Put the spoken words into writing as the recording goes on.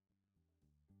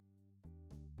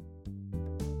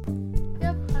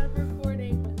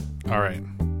All right.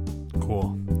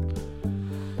 Cool.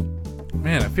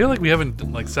 Man, I feel like we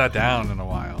haven't sat down in a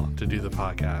while to do the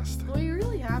podcast. We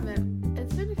really haven't.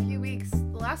 It's been a few weeks.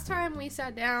 The last time we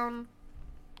sat down...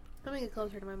 Let me get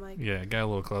closer to my mic. Yeah, get a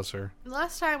little closer. The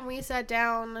last time we sat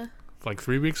down... Like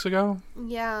 3 weeks ago?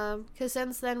 Yeah, because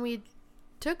since then we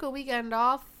took a weekend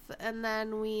off and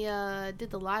then we did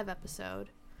the live episode.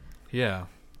 Yeah.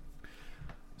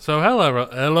 So hello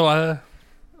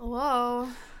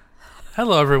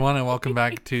everyone, and welcome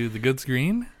back to The Good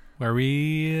Screen, where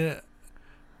we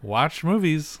watch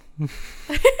movies.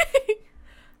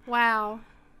 Wow.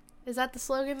 Is that the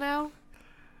slogan now?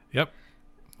 Yep.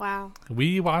 Wow.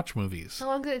 We watch movies. How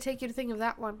long did it take you to think of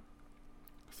that one?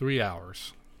 3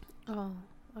 hours. Oh,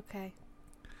 okay.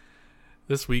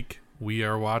 This week we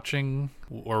are watching,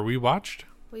 or we watched?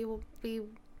 We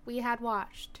had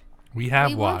watched. We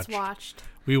have watched. We once watched.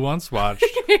 We once watched.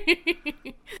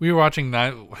 We were watching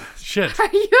Shit. Are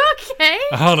you okay?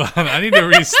 Hold on, I need to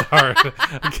restart.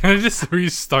 Can I just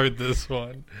restart this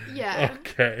one? Yeah.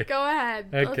 Okay. Go ahead.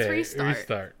 Okay. Let's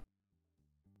restart.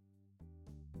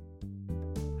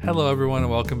 Hello everyone,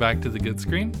 and welcome back to The Good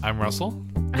Screen. I'm Russell.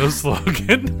 No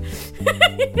slogan.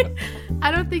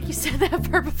 I don't think you said that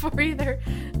part before either.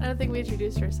 I don't think we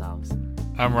introduced ourselves.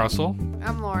 I'm Russell.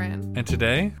 I'm Lauren. And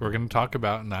today we're going to talk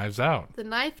about Knives Out. The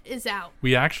knife is out.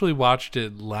 We actually watched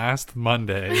it last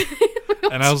Monday.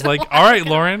 And I was like, all right,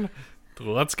 Lauren,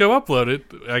 let's go upload it.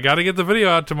 I got to get the video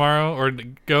out tomorrow, or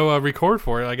go record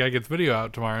for it. I got to get the video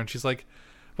out tomorrow. And she's like,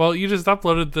 well, you just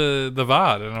uploaded the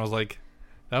VOD. And I was like,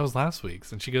 that was last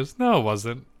week's. And she goes, no, it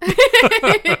wasn't.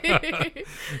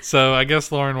 So I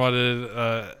guess Lauren wanted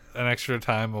an extra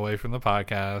time away from the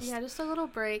podcast. Yeah, just a little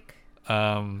break.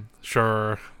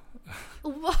 Sure.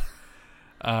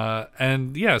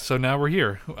 And yeah, so now we're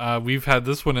here. We've had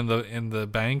this one in the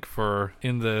bank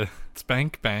it's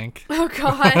bank. Oh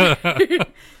God.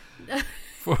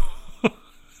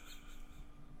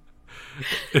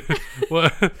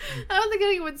 What? I don't think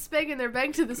anyone's spanking their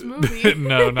bank to this movie.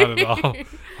 No, not at all.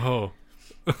 Oh.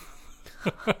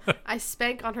 I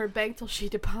spank on her bank till she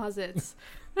deposits.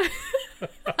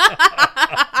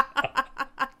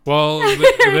 Well,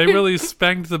 they really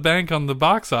spanked the bank on the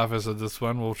box office of this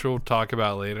one, which we'll talk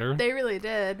about later. They really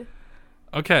did.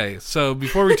 Okay, so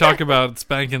before we talk about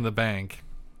spanking the bank,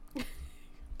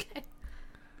 Okay.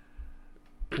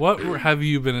 what have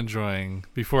you been enjoying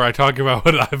before I talk about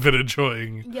what I've been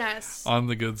enjoying Yes. on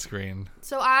the good screen?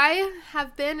 So I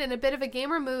have been in a bit of a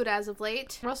gamer mood as of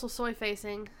late. Russell soy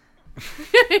facing.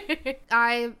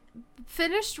 I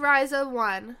finished Ryza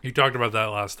 1. You talked about that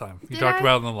last time. You Did talked I?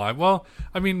 about it in the live. Well,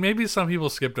 I mean, maybe some people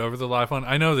skipped over the live one.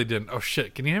 I know they didn't. Oh,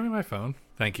 shit. Can you hand me my phone?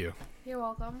 Thank you. You're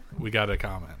welcome. We got a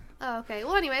comment. Oh, okay.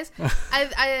 Well, anyways,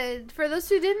 I for those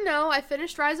who didn't know, I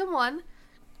finished Ryza 1.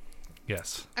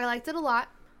 Yes. I liked it a lot.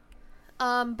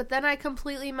 But then I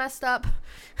completely messed up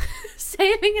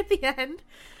saving at the end.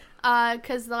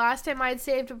 Because the last time I had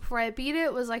saved before I beat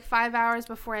it was like 5 hours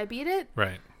before I beat it.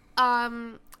 Right.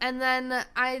 And then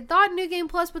I thought New Game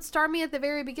Plus would start me at the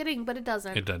very beginning, but it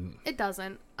doesn't. It didn't. It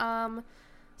doesn't. So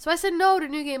I said no to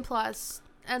New Game Plus,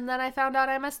 and then I found out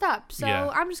I messed up. So Yeah.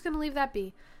 I'm just gonna leave that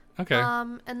be. Okay.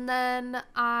 And then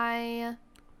I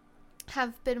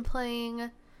have been playing.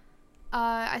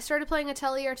 I started playing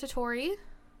Atelier Totori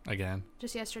Again.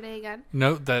 just yesterday again.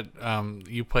 Note that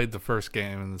you played the first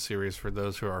game in the series for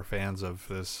those who are fans of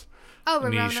this Oh,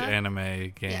 Verona. niche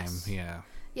anime game. Yes. Yeah.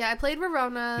 Yeah, I played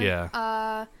Verona. Yeah.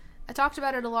 I talked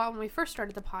about it a lot when we first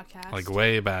started the podcast. Like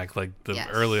way back, like the Yes.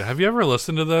 earlier. Have you ever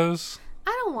listened to those?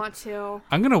 I don't want to.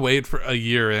 I'm going to wait for a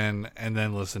year in and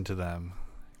then listen to them.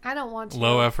 I don't want to.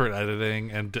 Low effort editing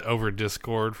and over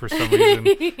Discord for some reason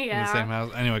in Yeah. the same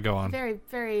house. Anyway, go on. Very,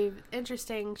 very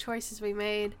interesting choices we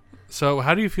made. So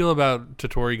how do you feel about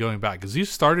Totori going back? Because you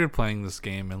started playing this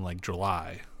game in like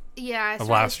July. Yeah, I Of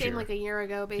started last this game year. like a year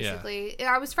ago, basically.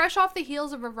 I was fresh off the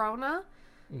heels of Verona,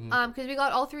 because we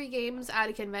got all 3 games at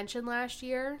a convention last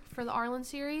year for the Arlen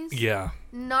series. Yeah.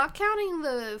 Not counting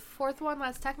the 4th one,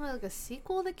 that's technically like a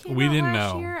sequel that came We out didn't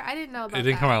last know. year. I didn't know about It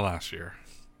didn't that. come out last year.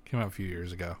 It came out a few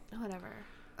years ago. Whatever.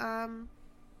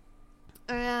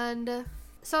 And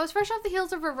so I was fresh off the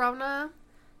heels of Verona,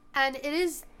 and it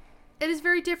is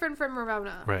very different from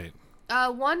Verona. Right.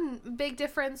 One big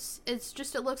difference is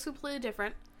just it looks completely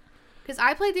different. Because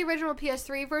I played the original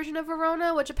PS3 version of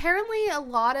Verona, which apparently a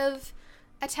lot of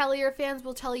Atelier fans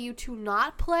will tell you to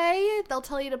not play. They'll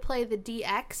tell you to play the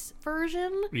DX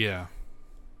version. Yeah.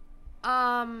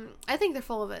 I think they're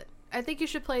full of it. I think you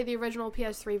should play the original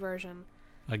PS3 version.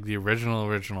 Like the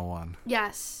original one.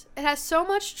 Yes. It has so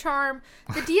much charm.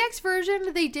 The DX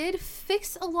version, they did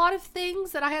fix a lot of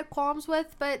things that I had qualms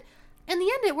with, but In the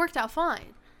end, it worked out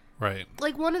fine. Right.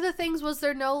 Like, one of the things was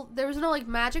there was no, like,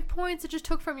 magic points. It just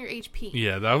took from your HP.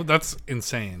 Yeah, that's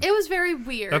insane. It was very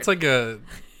weird. That's like a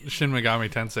Shin Megami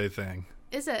Tensei thing.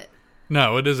 Is it?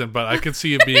 No, it isn't, but I could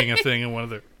see it being a thing in one of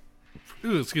their...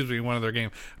 one of their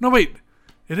games. No, wait.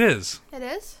 It is. It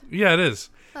is? Yeah, it is.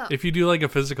 Oh. If you do, like, a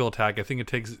physical attack, I think it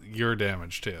takes your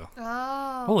damage, too.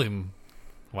 Oh. Holy...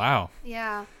 Wow.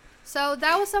 Yeah. So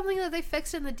that was something that they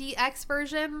fixed in the DX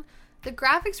version. The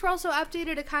graphics were also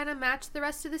updated to kind of match the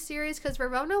rest of the series because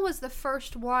Verona was the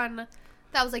first one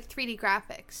that was like 3D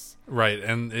graphics. Right,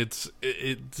 and it's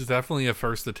definitely a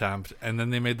first attempt, and then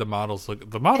they made the models look...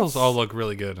 The models all look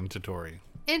really good in Totori.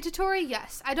 In Totori,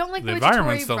 yes. I don't like the way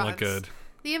environments Totori don't runs. look good.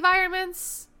 The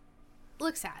environments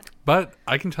look sad. But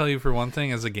I can tell you for one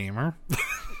thing, as a gamer...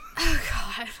 Oh,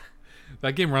 God.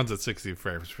 That game runs at 60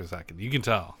 frames per second. You can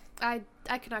tell. I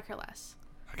could not care less.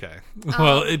 Okay.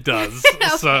 Well, it does. Okay,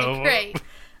 so great.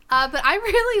 But I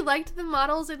really liked the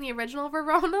models in the original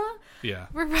Verona. Yeah.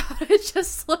 Verona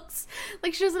just looks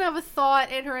like she doesn't have a thought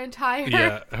in her entire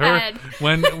head.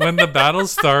 When the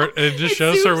battles start, it just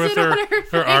shows her with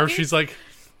her arm. She's like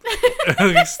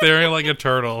staring like a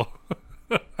turtle.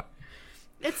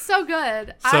 It's so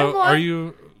good. So are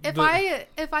you? If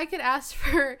I could ask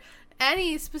for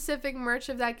any specific merch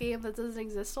of that game that doesn't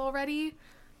exist already,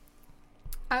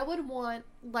 I would want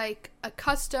like a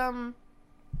custom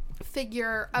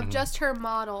figure of just her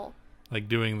model, like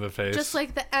doing the face, just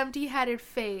like the empty-headed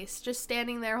face, just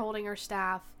standing there holding her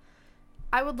staff.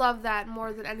 I would love that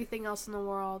more than anything else in the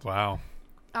world. Wow.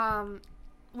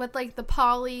 With like the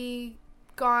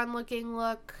polygon-looking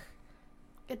look,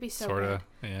 it'd be so sorta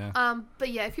good. Yeah. But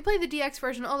yeah, if you play the DX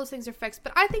version, all those things are fixed.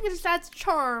 But I think it just adds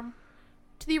charm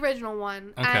to the original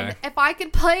one. Okay. And if I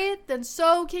can play it, then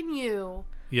so can you.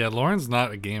 Yeah, Lauren's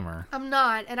not a gamer. I'm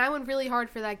not, and I went really hard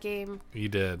for that game. You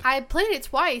did. I played it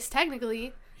twice,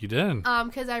 technically. You did.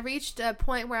 Because I reached a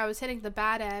point where I was hitting the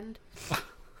bad end.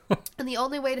 And the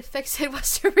only way to fix it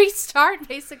was to restart,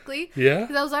 basically. Yeah?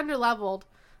 Because I was under-leveled.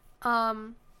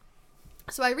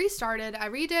 So I restarted. I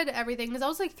redid everything, because I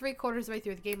was like 3/4 of the way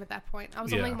through the game at that point. I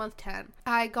was only month 10.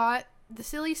 I got the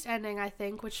silliest ending, I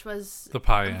think, which was the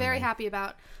pie I'm very happy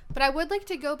about. But I would like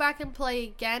to go back and play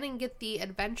again and get the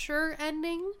adventure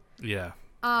ending. Yeah.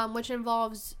 Which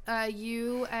involves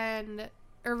you and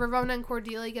Verona and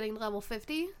Cordelia getting to level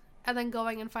 50 and then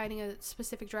going and fighting a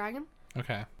specific dragon.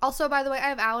 Okay. Also, by the way, I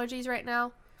have allergies right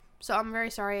now, so I'm very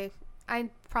sorry. I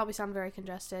probably sound very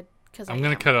congested because I'm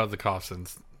going to cut out the coughs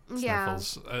and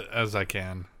sniffles as I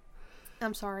can.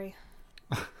 I'm sorry.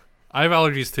 I have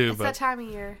allergies too, It's but that time of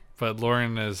year. But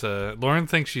Lauren is Lauren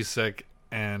thinks she's sick,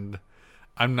 and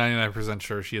I'm 99%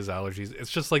 sure she has allergies.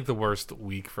 It's just like the worst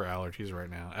week for allergies right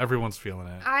now. Everyone's feeling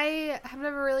it. I have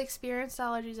never really experienced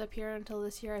allergies up here until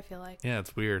this year, I feel like. Yeah,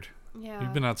 it's weird. Yeah.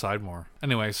 You've been outside more.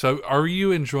 Anyway, so are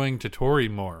you enjoying Totori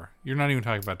more? You're not even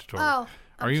talking about Totori. Oh,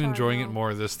 are you enjoying it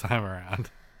more this time around?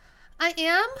 I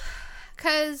am,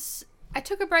 because I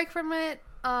took a break from it.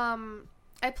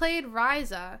 I played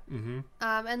Ryza, and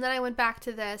then I went back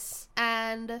to this,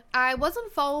 and I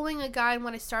wasn't following a guide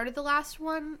when I started my last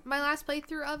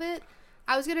playthrough of it.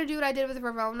 I was going to do what I did with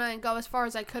Verona and go as far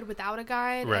as I could without a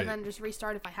guide, and then just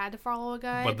restart if I had to follow a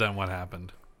guide. But then what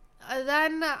happened?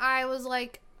 Then I was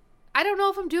like, I don't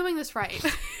know if I'm doing this right.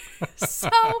 So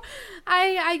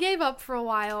I gave up for a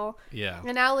while. Yeah.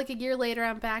 And now, like a year later,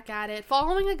 I'm back at it,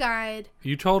 following a guide.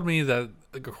 You told me that,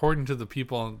 according to the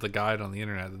people on the guide on the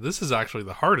internet, that this is actually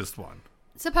the hardest one.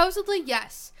 Supposedly,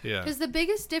 yes. Yeah. Because the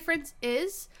biggest difference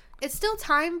is it's still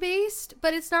time-based,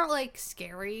 but it's not, like,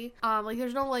 scary. Like,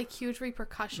 there's no, like, huge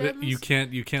repercussions. You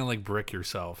can't like, brick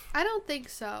yourself. I don't think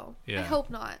so. Yeah. I hope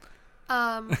not.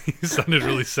 You sounded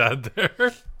really sad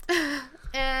there.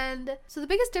 And so the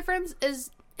biggest difference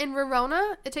is in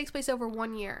Verona, it takes place over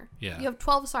 1 year. Yeah. You have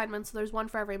 12 assignments, so there's one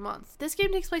for every month. This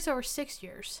game takes place over 6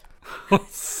 years.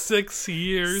 6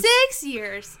 years? 6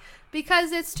 years!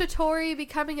 Because it's Totori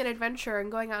becoming an adventurer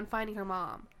and going out and finding her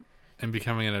mom. And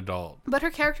becoming an adult. But her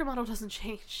character model doesn't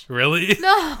change. Really?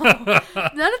 No!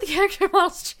 None of the character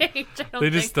models change, They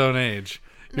just don't age.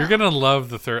 No. You're going to love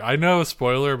the third. I know a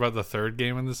spoiler about the third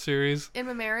game in the series. In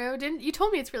Mario? You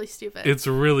told me it's really stupid. It's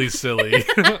really silly.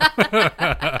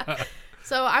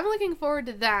 So I'm looking forward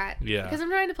to that. Yeah. Because I'm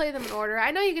trying to play them in order.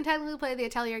 I know you can technically play the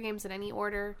Atelier games in any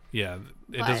order. Yeah,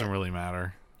 it doesn't really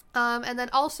matter. And then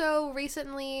also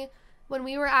recently, when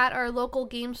we were at our local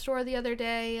game store the other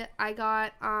day, I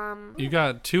got You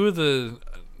got 2 of the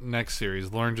next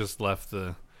series. Lauren just left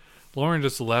the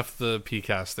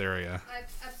PCast area.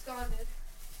 I've absconded.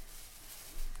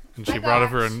 And she brought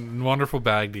over a wonderful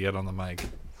bag to get on the mic.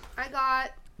 I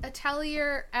got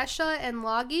Atelier Esha and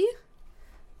Logi.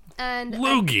 And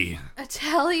Loogie.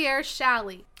 Atelier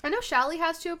Shally. I know Shally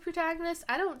has two protagonists.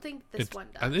 I don't think this one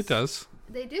does. It does.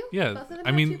 They do? Yeah. Both of them I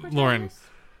have mean, two Lauren,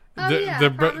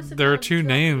 protagonists? there are two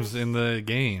names in the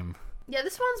game. Yeah,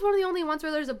 this one's one of the only ones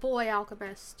where there's a boy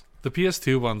alchemist. The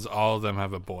PS2 ones, all of them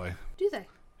have a boy. Do they?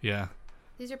 Yeah.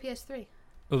 These are PS3.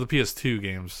 Well, the PS2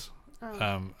 games,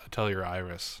 Oh. Atelier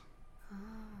Iris. Oh.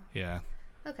 Yeah.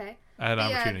 Okay. I had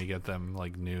an opportunity to get them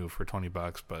like new for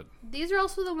 $20, but these are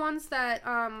also the ones that,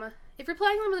 if you're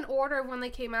playing them in order of when they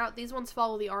came out, these ones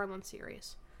follow the Arlen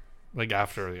series. like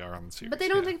after the Arlen series. But they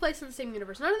don't take place in the same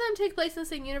universe. None of them take place in the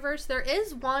same universe. There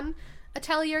is one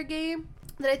Atelier game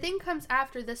that I think comes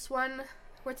after this one,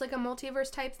 where it's like a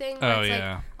multiverse type thing. Where it's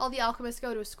like all the alchemists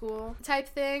go to a school type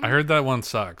thing. I heard that one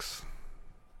sucks.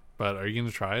 But are you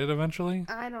going to try it eventually?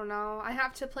 I don't know. I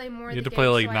have to play more. You have to play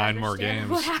like 9 more games.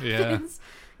 What happens.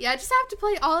 Yeah, I just have to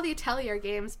play all the Atelier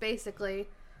games basically.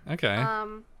 Okay.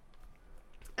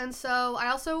 And so I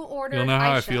also ordered. You'll know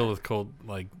how Aisha. I feel with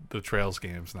the Trails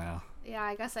games now. Yeah,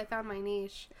 I guess I found my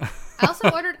niche. I also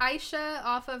ordered Aisha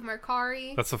off of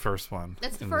Mercari. That's the first one.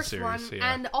 That's the in first the series, one,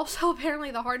 yeah. and also apparently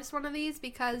the hardest one of these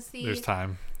because there's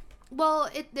time. Well,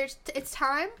 it's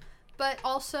time, but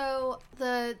also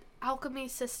the alchemy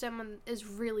system is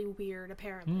really weird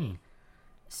apparently.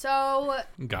 So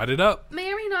Got it up.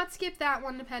 may or may not skip that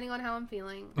one depending on how I'm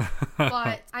feeling.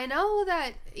 But I know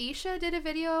that Isha did a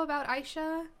video about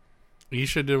Aisha.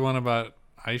 Isha did one about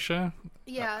Aisha?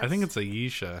 Yeah, I think it's a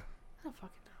Yisha. I don't fucking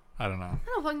know. I don't know. I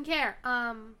don't fucking care.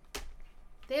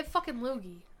 They have fucking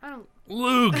Loogie.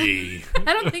 Loogie.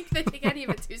 I don't think they take any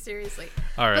of it too seriously.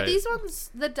 All right. But these ones,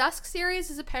 the Dusk series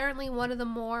is apparently one of the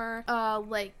more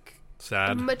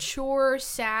Sad. mature,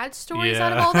 sad stories Yeah.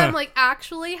 out of all of them. Like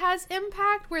actually has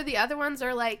impact, where the other ones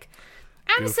are like,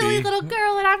 I'm a silly Goofy. little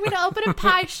girl and I'm going to open a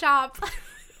pie shop.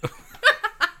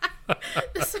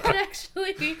 This one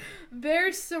actually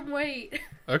bears some weight.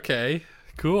 Okay.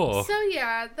 Cool. So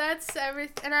yeah, that's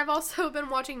everything. And I've also been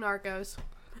watching Narcos.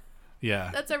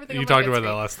 Yeah. That's everything. You on my talked good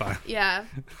about that screen. last time. Yeah,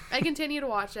 I continue to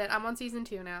watch it. I'm on season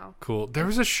 2 now. Cool. There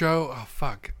was a show. Oh,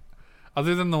 fuck.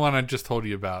 Other than the one I just told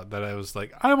you about, that I was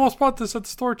like, I almost bought this at the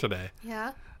store today.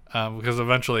 Yeah. Because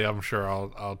eventually, I'm sure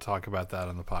I'll talk about that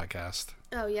on the podcast.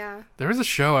 Oh yeah. There was a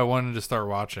show I wanted to start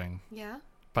watching, Yeah.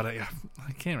 but I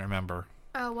can't remember.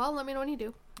 Oh well, let me know when you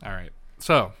do. All right.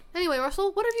 So Anyway,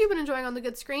 Russell, what have you been enjoying on the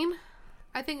good screen?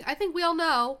 I think we all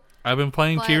know. I've been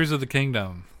playing But- Tears of the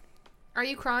Kingdom. Are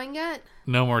you crying yet?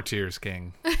 No more tears,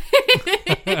 King.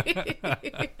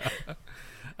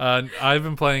 I've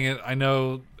been playing it. I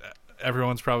know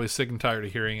everyone's probably sick and tired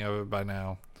of hearing of it by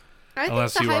now. I think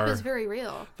Unless the you hype are- is very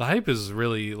real. The hype is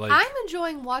really like, I'm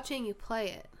enjoying watching you play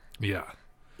it. yeah.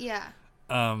 Yeah.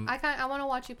 Um, I want to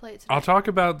watch you play it today. I'll talk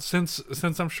about since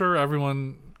I'm sure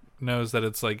everyone knows that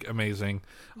it's like amazing.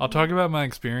 I'll talk about my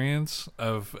experience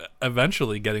of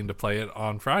eventually getting to play it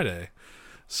on Friday.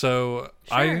 So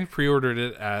I Sure. pre-ordered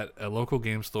it at a local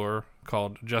game store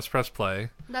called Just Press Play.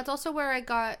 That's also where I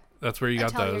got That's where you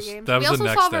got Atelier those. games. That We was the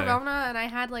also next saw day. Verona, and I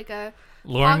had like a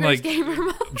Lauren Poggers like game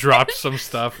remote. dropped some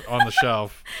stuff on the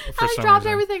shelf for I some dropped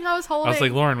reason. everything I was holding. I was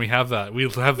like, Lauren, we have that. We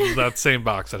have that same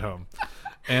box at home.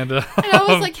 And, and I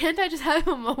was like, can't I just have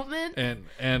a moment?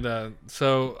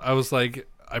 so I was like,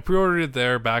 I pre-ordered it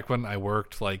there back when I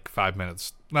worked like 5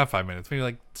 minutes, not 5 minutes, maybe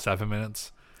like 7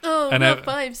 minutes. Oh, and not I-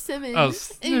 5 Simmons. Oh,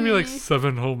 maybe like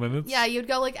 7 whole minutes. Yeah, you'd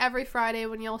go like every Friday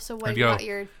when you also went I'd go- got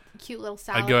your cute little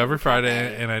salad. I'd go every from the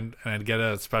Friday cafe. and I'd get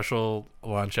a special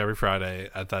lunch every Friday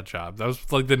at that job. That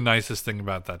was like the nicest thing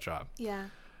about that job.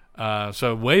 Yeah.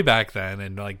 So way back then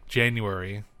in like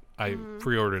January, I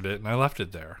pre-ordered it and I left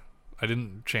it there. I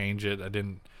didn't change it.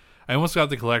 I almost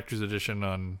got the collector's edition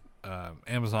on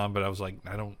Amazon, but I was like,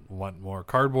 I don't want more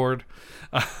cardboard.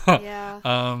 Yeah.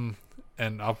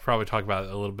 And I'll probably talk about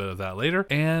a little bit of that later.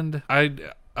 And I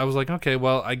was like, okay,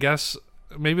 well, I guess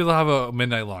maybe they'll have a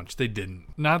midnight launch. They didn't.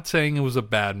 Not saying it was a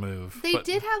bad move. They but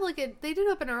did have they did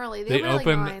open early. They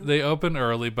opened like 9. They open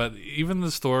early, but even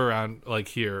the store around like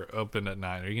here opened at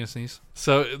 9. Are you gonna sneeze?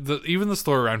 So even the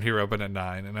store around here opened at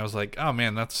 9, and I was like, oh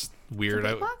man, that's weird.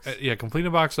 Complete Box? Yeah, Complete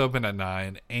a Box opened at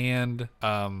 9, and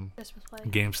Christmas play.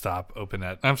 GameStop opened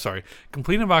at. I'm sorry,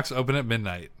 Complete a Box opened at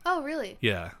midnight. Oh, really?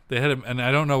 Yeah, they had and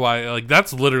I don't know why. Like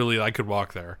that's literally I could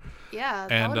walk there, Yeah,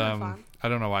 that and would have been fun. I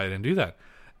don't know why I didn't do that.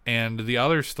 And the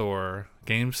other store,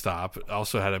 GameStop,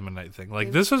 also had a midnight thing.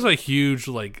 Like this was a huge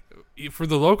like for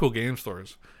the local game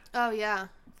stores. Oh, yeah.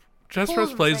 Just Cool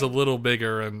Press Play is a thing. little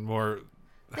bigger and more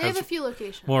They have has a few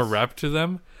locations. more rep to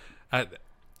them.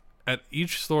 At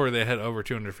each store, they had over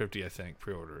 250, I think,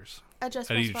 pre-orders At Just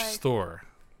at Press each Play. store.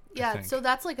 Yeah, think. so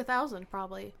that's like 1,000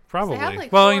 probably. Probably. They have,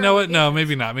 like, Well, 4 you know what? No, locations.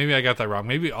 maybe not. Maybe I got that wrong.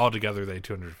 Maybe altogether they had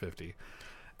 250.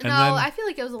 And No, then, I feel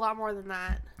like it was a lot more than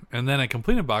that. and then at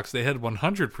Completed Box, they had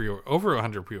over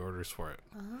 100 pre-orders for it,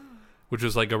 which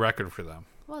was like a record for them,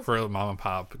 Was for a mom and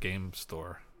pop game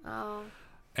store. Oh.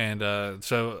 And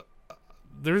so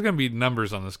there's gonna be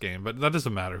numbers on this game, but that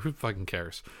doesn't matter. Who fucking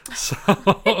cares?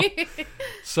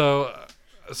 So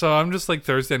I'm just like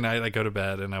Thursday night. I go to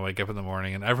bed and I wake up in the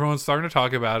morning, and everyone's starting to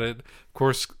talk about it. Of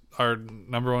course, our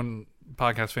number one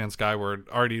podcast fan, Skyward,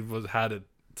 already had it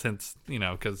since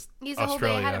because He's a whole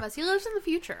day ahead of us. He lives in the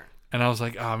future. And I was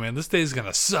like, oh man, this day's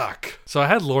gonna suck. So I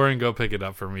had Lauren go pick it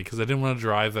up for me because I didn't want to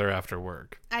drive there after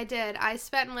work. I did. I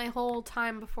spent my whole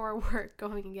time before work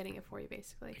going and getting it for you,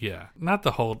 basically. Yeah, not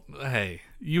the whole. Hey,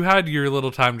 you had your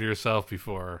little time to yourself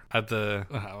before at the.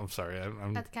 I'm sorry. At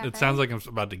the cafe? It sounds like I'm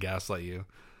about to gaslight you.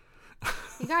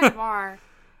 You guys are.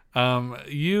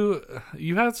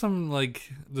 You had some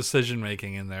like decision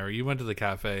making in there. You went to the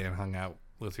cafe and hung out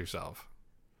with yourself.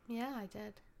 Yeah, I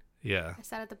did. Yeah. I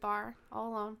sat at the bar all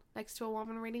alone next to a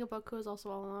woman reading a book who was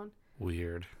also all alone.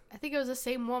 Weird. I think it was the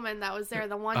same woman that was there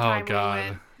the one Oh time God. we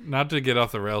went. Not to get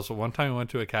off the rails, but one time we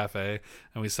went to a cafe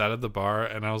and we sat at the bar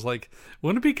and I was like,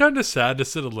 wouldn't it be kind of sad to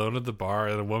sit alone at the bar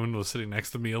and a woman was sitting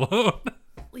next to me alone?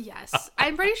 Yes.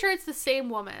 I'm pretty sure it's the same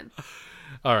woman.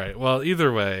 All right. Well,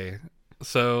 either way,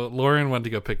 so Lauren went to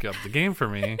go pick up the game for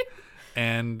me.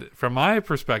 And from my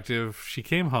perspective, she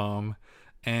came home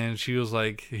and she was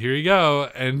like, here you go.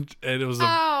 And it was a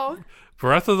Oh.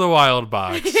 Breath of the Wild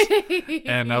box.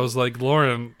 And I was like,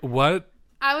 Lauren, what?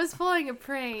 I was pulling a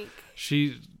prank.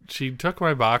 She took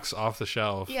my box off the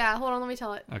shelf. Yeah, hold on, let me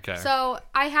tell it. Okay. So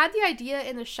I had the idea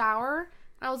in the shower.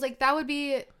 I was like, that would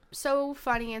be so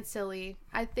funny and silly.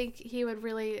 I think he would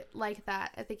really like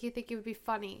that. I think he'd think it would be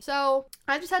funny. So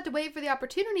I just had to wait for the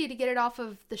opportunity to get it off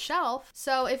of the shelf.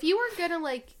 So if you weren't gonna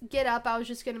like get up, I was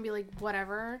just gonna be like,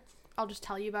 whatever. I'll just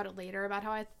tell you about it later about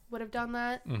how I would have done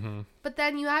that. Mm-hmm. But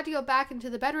then you had to go back into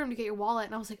the bedroom to get your wallet,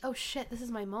 and I was like, oh shit, this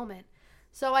is my moment.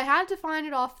 So I had to find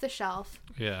it off the shelf.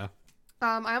 Yeah.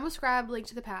 I almost grabbed Link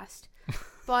to the Past.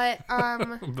 But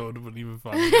That would have been even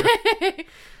funnier.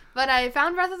 but I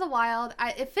found Breath of the Wild.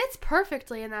 It fits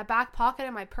perfectly in that back pocket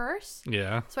of my purse.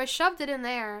 Yeah. So I shoved it in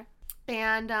there,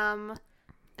 and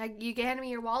you handed me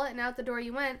your wallet, and out the door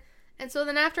you went. And so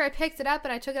then after I picked it up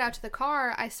and I took it out to the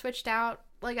car, I switched out.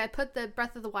 Like, I put the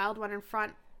Breath of the Wild one in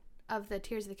front of the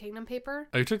Tears of the Kingdom paper.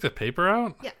 Oh, you took the paper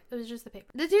out? Yeah, it was just the paper.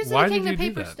 The Tears Why of the did Kingdom you do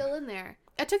paper's that? still in there.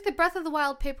 I took the Breath of the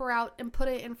Wild paper out and put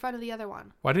it in front of the other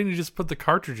one. Why didn't you just put the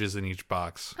cartridges in each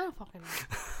box? I don't fucking know.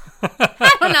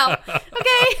 I don't know.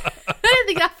 Okay. I didn't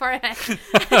think that far ahead.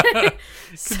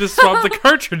 You could just swap the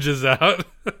cartridges out.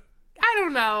 I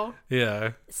don't know.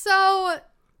 Yeah. So,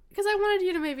 because I wanted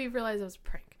you to maybe realize it was a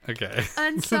prank. Okay.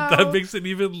 And so that makes it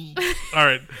even. All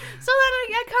right. So then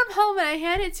I come home and I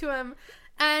hand it to him.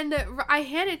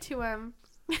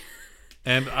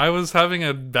 And I was having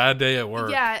a bad day at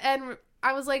work. Yeah, and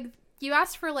I was like, you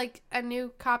asked for like a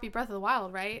new copy of Breath of the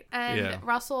Wild, right? And Yeah.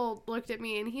 Russell looked at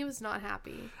me and he was not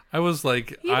happy. I was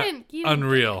like, He didn't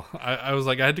unreal. I was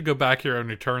like, I had to go back here and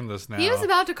return this now. He was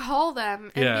about to call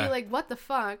them and Yeah. be like, what the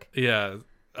fuck? Yeah.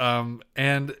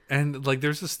 And like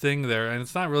there's this thing there, and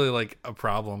it's not really like a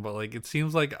problem, but like it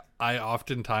seems like I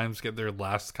oftentimes get their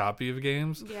last copy of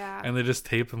games, Yeah. and they just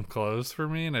tape them closed for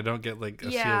me, and I don't get like a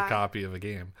Yeah. sealed copy of a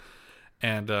game.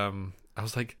 And I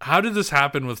was like, how did this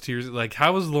happen with Tears? Like,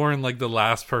 how was Lauren like the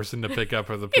last person to pick up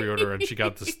the pre-order, and she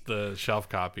got the shelf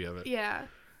copy of it? Yeah.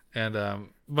 And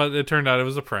but it turned out it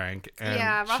was a prank. And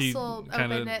Yeah, she Russell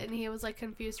kinda, opened it and he was like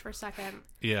confused for a second.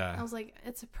 Yeah. I was like,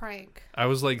 it's a prank. I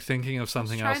was like thinking of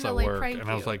something trying else to, at like, work, prank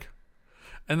and I was you. like,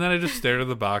 and then I just stared at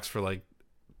the box for like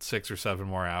 6 or 7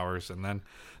 more hours, and then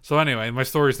so anyway, my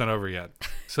story's not over yet.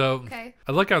 So Okay.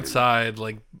 I look outside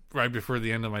like right before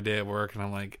the end of my day at work, and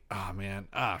I'm like, oh man,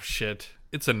 shit,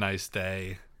 it's a nice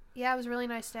day. Yeah, it was a really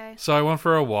nice day. So I went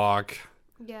for a walk,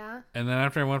 Yeah. and then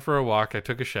after I went for a walk, I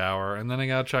took a shower, and then I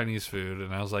got Chinese food,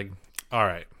 and I was like, all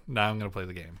right, now I'm gonna play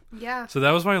the game. Yeah. So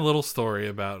that was my little story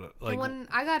about like, When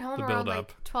I got home the around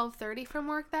build-up. like 12:30 from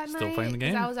work that Still night, playing the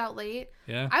 'cause game? I was out late.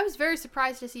 yeah, I was very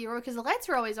surprised to see you because the lights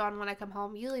are always on when I come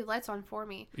home. You leave lights on for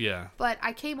me. yeah. But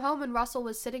I came home and Russell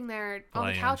was sitting there on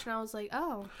the Playing. couch, and I was like,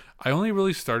 oh. I only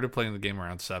really started playing the game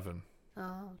around 7.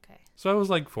 Oh, okay. So it was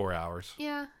like 4 hours.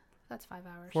 Yeah, that's 5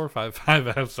 hours. 4 or 5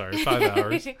 I'm sorry, 5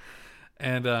 hours.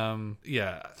 And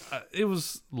yeah, it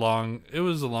was long. It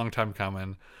was a long time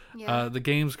coming. Yeah. The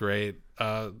game's great.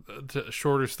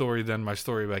 Shorter story than my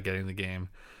story about getting the game.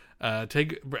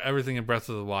 Take everything in Breath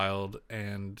of the Wild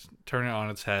and turn it on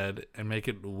its head and make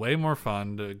it way more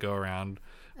fun to go around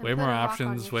And way put more a rock on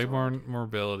options, your way sword. more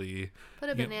mobility. Put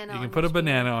a banana. You on can put your a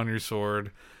banana on your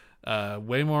sword.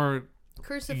 Way more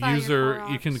Crucify user. Your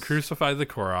You can crucify the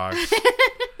Koroks.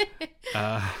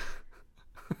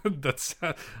 That's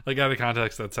like out of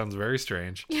context. That sounds very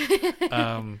strange.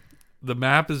 The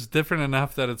map is different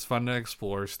enough that it's fun to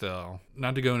explore still.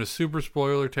 Not to go into super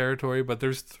spoiler territory, but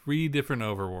there's 3 different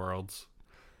overworlds.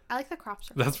 I like the crop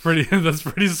circles. That's pretty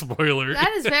spoilery.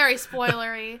 That is very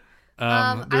spoilery.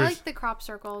 I like the crop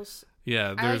circles.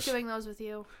 Yeah, I like doing those with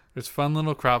you. There's fun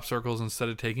little crop circles instead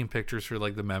of taking pictures for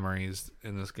like the memories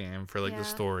in this game for like the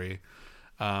story.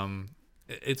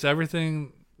 It's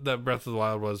everything that Breath of the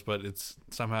Wild was, but it's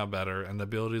somehow better, and the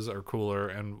abilities are cooler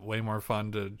and way more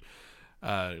fun to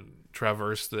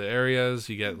traverse the areas.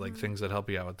 You get like things that help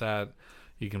you out with that.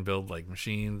 You can build like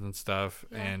machines and stuff,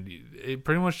 and it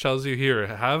pretty much tells you here,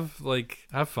 have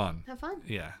fun. Have fun.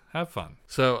 Yeah, have fun.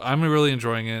 So I'm really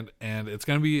enjoying it, and it's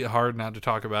going to be hard not to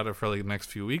talk about it for like the next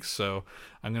few weeks. So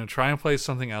I'm going to try and play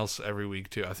something else every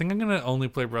week too. I think I'm going to only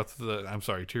play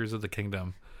Tears of the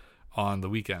Kingdom on the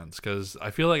weekends, because I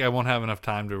feel like I won't have enough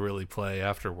time to really play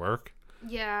after work.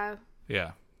 Yeah.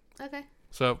 Yeah. Okay.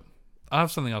 So I'll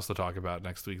have something else to talk about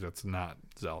next week that's not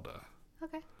Zelda.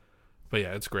 Okay. But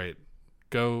yeah, it's great.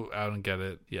 Go out and get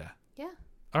it. Yeah. Yeah.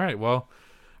 All right. Well,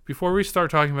 before we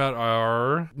start talking about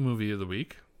our movie of the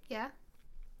week, yeah,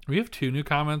 we have 2 new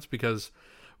comments because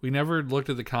we never looked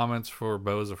at the comments for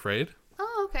Beau's Afraid.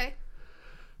 Oh, okay.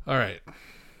 All right.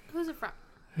 Who's it from?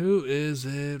 Who is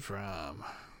it from?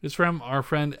 It's from our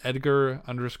friend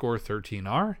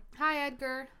Edgar_13R. Hi,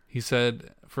 Edgar. He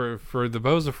said for the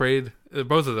Beau's Afraid,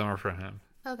 both of them are from him.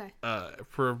 Okay.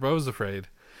 For Beau's Afraid,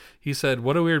 he said,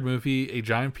 "What a weird movie, a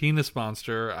giant penis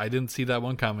monster. I didn't see that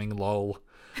one coming, lol."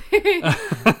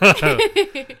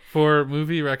 For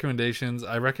movie recommendations,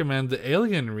 I recommend the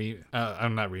Alien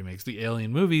the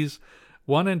Alien movies.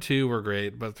 1 and 2 were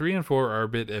great, but 3 and 4 are a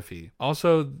bit iffy.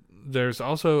 Also, there's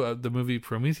also the movie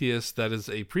Prometheus that is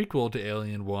a prequel to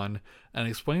Alien 1 and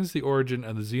explains the origin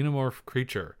of the xenomorph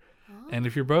creature. Oh. And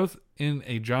if you're both in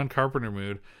a John Carpenter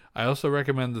mood, I also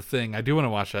recommend The Thing. I do want to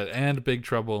watch that, and Big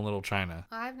Trouble in Little China.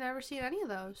 I've never seen any of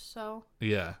those, so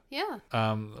yeah.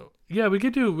 Yeah, we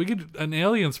could an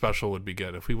Alien special would be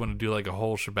good if we want to do like a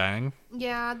whole shebang.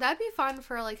 Yeah, that'd be fun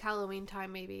for like Halloween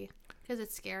time maybe, because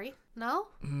it's scary. No?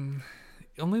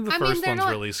 Only the first one's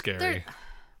really scary.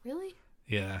 Really?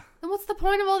 Yeah. Then what's the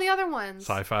point of all the other ones?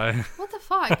 Sci-fi. What the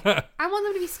fuck? I want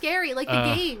them to be scary, like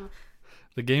the game.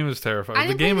 The game is terrifying.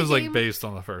 The game is like based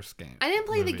on the first game. I didn't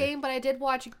play the game, but I did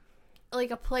watch like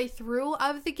a playthrough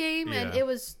of the game, and it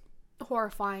was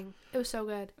horrifying. It was so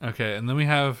good. Okay, and then we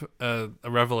have a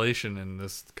revelation in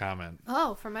this comment.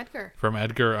 Oh, from Edgar. From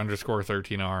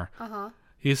Edgar_13R. Uh-huh.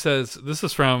 He says, this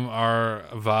is from our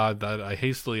VOD that I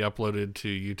hastily uploaded to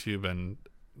YouTube and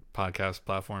podcast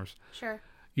platforms. Sure.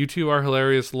 You two are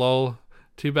hilarious, lol.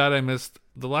 Too bad I missed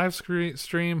the live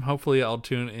stream. Hopefully I'll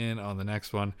tune in on the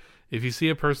next one. If you see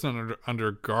a person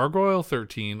under Gargoyle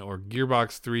 13 or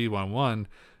Gearbox 311,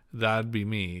 that'd be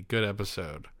me. Good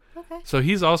episode. Okay. So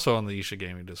he's also on the Isha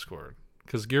Gaming Discord.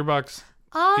 Because Gearbox...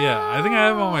 Oh! Yeah, I think I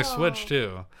have him on my Switch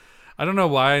too. I don't know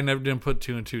why I never didn't put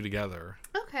 2 and 2 together.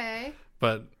 Okay.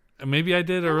 But maybe I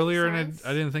did earlier and I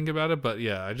I didn't think about it. But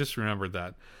yeah, I just remembered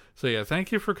that. So yeah,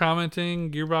 thank you for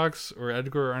commenting, Gearbox or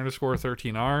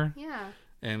Edgar_13R. Yeah.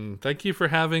 And thank you for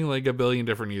having like a billion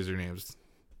different usernames.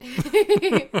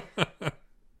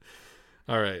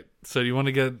 All right. So do you want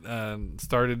to get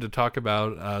started to talk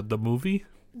about the movie?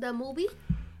 The movie?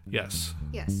 Yes.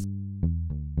 Yes.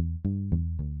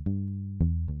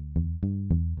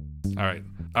 All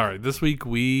right. This week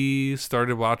we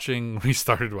started watching.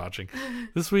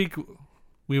 This week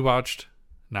we watched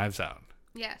Knives Out.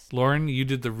 Yes. Lauren, you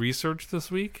did the research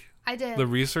this week? I did. The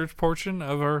research portion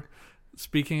of our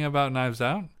speaking about Knives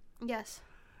Out? Yes.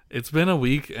 It's been a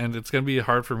week, and it's going to be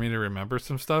hard for me to remember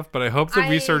some stuff, but I hope the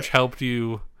research helped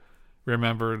you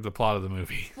remember the plot of the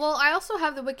movie. Well, I also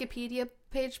have the Wikipedia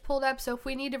page pulled up, so if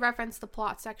we need to reference the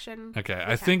plot section... Okay,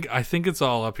 I think it's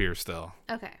all up here still.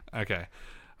 Okay.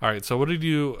 All right, so what did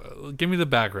you... Give me the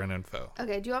background info.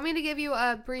 Okay, do you want me to give you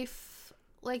a brief,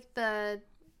 like the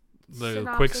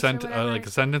quick sentence, like a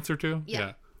sentence or two?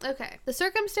 Yeah. Okay. The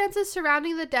circumstances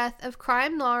surrounding the death of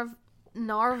crime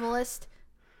novelist...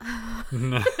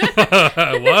 Whoa.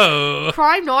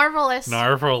 Crime novelist.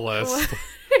 Novelist.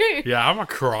 Yeah, I'm a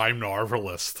crime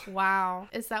novelist. Wow.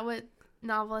 Is that what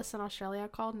novelists in Australia are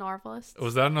called? Novelists?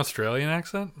 Was that an Australian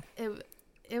accent?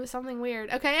 It was something weird.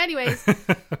 Okay, anyways.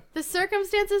 The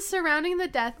circumstances surrounding the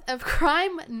death of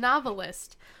crime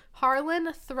novelist Harlan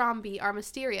Thrombey are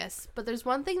mysterious, but there's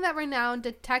one thing that renowned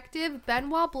detective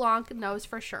Benoit Blanc knows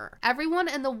for sure. Everyone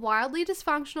in the wildly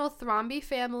dysfunctional Thrombey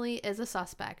family is a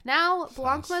suspect. Now,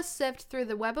 Blanc must sift through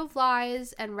the web of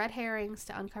lies and red herrings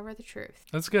to uncover the truth.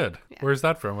 That's good. Yeah. Where's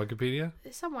that from? Wikipedia?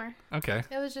 Somewhere. Okay.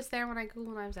 It was just there when I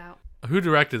Googled Knives Out. Who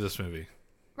directed this movie?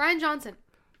 Rian Johnson.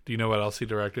 Do you know what else he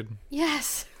directed?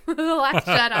 Yes. The Last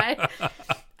Jedi.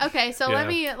 Okay, so let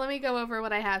me go over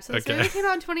what I have. So this movie came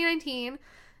out in 2019.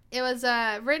 It was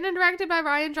written and directed by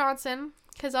Rian Johnson.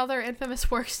 His other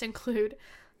infamous works include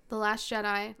The Last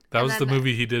Jedi. That was the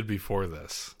movie he did before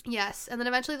this. Yes, and then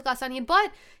eventually The Glass Onion.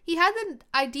 But he had the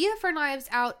idea for Knives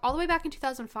Out all the way back in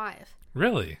 2005.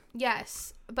 Really?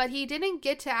 Yes, but he didn't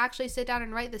get to actually sit down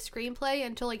and write the screenplay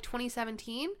until like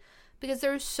 2017. Because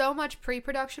there was so much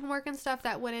pre-production work and stuff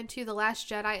that went into The Last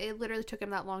Jedi, it literally took him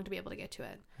that long to be able to get to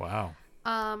it. Wow.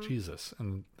 Jesus.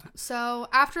 And so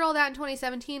after all that in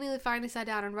 2017, he finally sat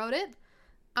down and wrote it.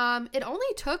 It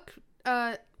only took,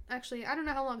 actually, I don't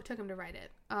know how long it took him to write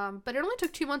it. But it only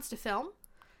took 2 months to film,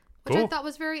 which I thought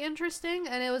was very interesting.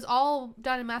 And it was all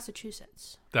done in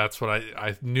Massachusetts. That's what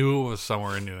I knew it was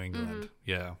somewhere in New England.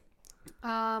 Mm-hmm.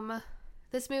 Yeah.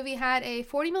 This movie had a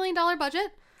 $40 million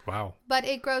budget. Wow. But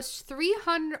it grossed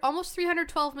almost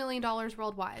 $312 million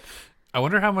worldwide. I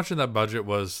wonder how much of that budget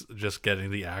was just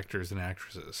getting the actors and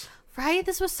actresses. Right?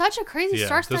 This was such a crazy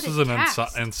star-studded this was an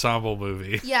ensemble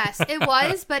movie. Yes, it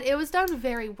was, but it was done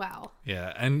very well.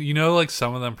 Yeah, and you know, like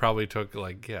some of them probably took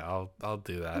like, I'll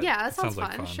do that. Yeah, that sounds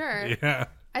fun. Sure. Yeah.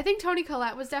 I think Toni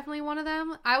Collette was definitely one of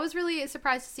them. I was really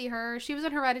surprised to see her. She was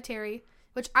in Hereditary,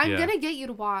 which I'm gonna get you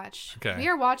to watch. Okay. We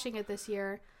are watching it this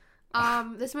year.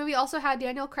 This movie also had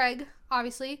Daniel Craig,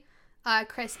 obviously,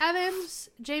 Chris Evans,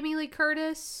 Jamie Lee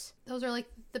Curtis. Those are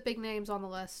like the big names on the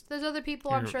list. There's other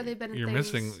people. I'm sure they've been in You're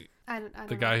things. missing I don't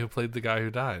the guy who played the guy who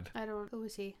died. Who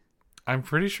was he? I'm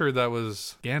pretty sure that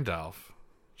was Gandalf.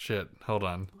 Shit, hold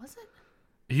on. Was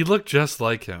it? He looked just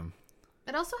like him.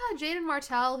 It also had Jaden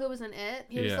Martell, who was in It.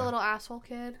 He was the little asshole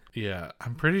kid. Yeah,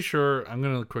 I'm pretty sure. I'm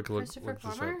gonna quickly look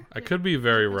this up. I could be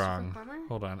very wrong.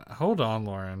 Hold on,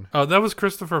 Lauren. Oh, that was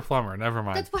Christopher Plummer. Never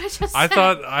mind. That's what I just said.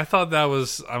 I thought that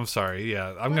was. I'm sorry.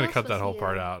 Yeah, I'm gonna cut that whole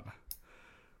part out.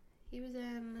 He was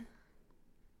in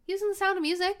The Sound of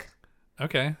Music.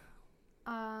 Okay.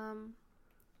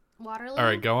 Waterloo. All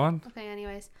right, go on. Okay,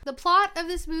 anyways. The plot of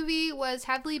this movie was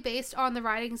heavily based on the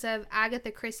writings of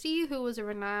Agatha Christie, who was a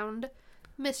renowned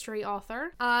mystery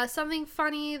author. Something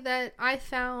funny that I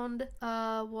found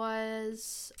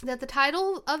was that the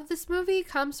title of this movie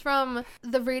comes from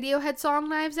the Radiohead song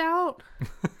Knives Out.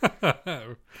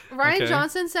 Rian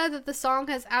Johnson said that the song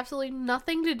has absolutely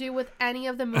nothing to do with any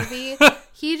of the movie.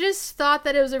 He just thought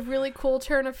that it was a really cool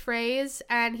turn of phrase,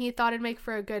 and he thought it'd make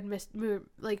for a good murder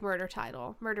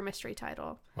mystery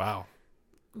title. Wow.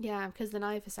 Yeah, because the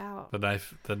knife is out.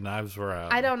 The knives were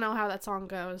out. I don't know how that song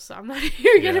goes, so I'm not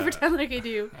even going to pretend like I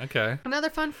do. Okay. Another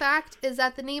fun fact is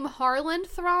that the name Harlan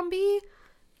Thrombey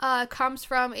comes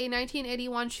from a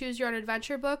 1981 Choose Your Own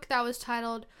Adventure book that was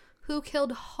titled Who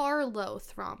Killed Harlow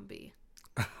Thrombey?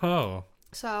 Oh.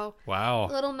 So, wow.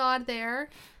 A little nod there.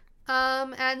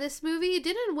 And this movie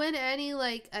didn't win any,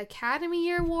 like, Academy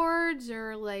Awards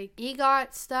or, like,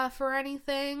 EGOT stuff or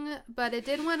anything, but it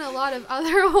did win a lot of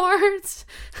other awards.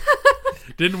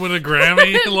 Didn't win a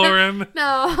Grammy, Lauren?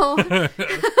 No.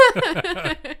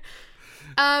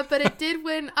 But it did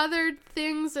win other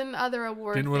things and other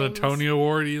awards. Didn't win a Tony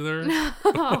Award either?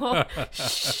 No.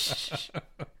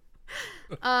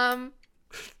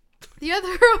 The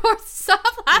other awards,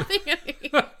 stop laughing at me.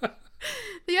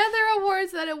 The other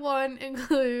awards that it won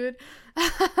include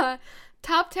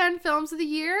Top 10 Films of the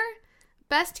Year,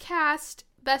 Best Cast,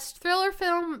 Best Thriller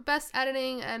Film, Best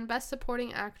Editing, and Best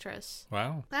Supporting Actress.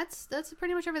 Wow. That's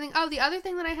pretty much everything. Oh, the other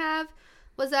thing that I have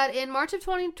was that in March of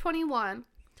 2021,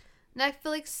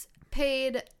 Netflix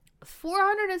paid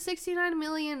 $469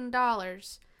 million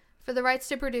for the rights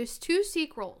to produce 2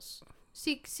 sequels.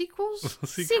 Sequels?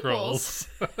 Sequels.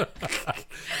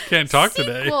 Can't talk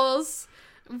today. Sequels.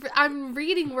 I'm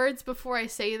reading words before I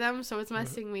say them, so it's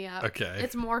messing me up. Okay.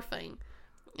 It's morphing.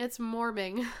 It's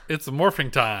morbing. It's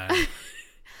morphing time.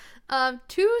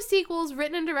 2 sequels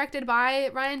written and directed by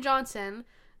Rian Johnson,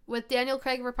 with Daniel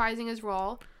Craig reprising his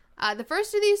role. The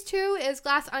first of these 2 is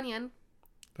Glass Onion.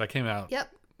 That came out. Yep.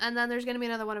 And then there's going to be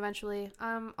another one eventually.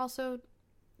 Also,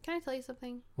 can I tell you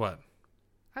something? What?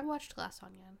 I watched Glass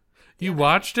Onion. You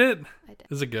watched it? I did.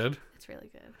 Is it good? It's really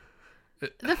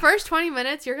good. The first 20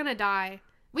 minutes, you're going to die.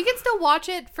 We can still watch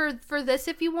it for this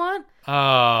if you want.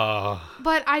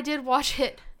 But I did watch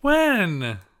it.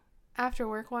 When? After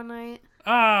work one night.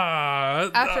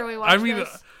 After we watched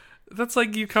this. That's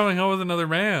like you coming home with another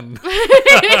man.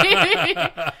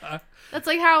 That's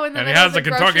like how in the and he has a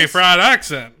Kentucky Fried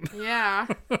accent. Yeah.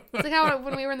 It's like how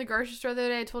when we were in the grocery store the other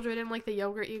day, I told you I didn't like the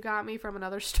yogurt you got me from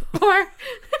another store.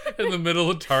 In the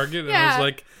middle of Target. And I was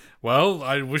like, well,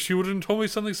 I wish you wouldn't told me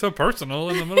something so personal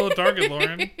in the middle of Target,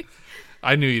 Lauren.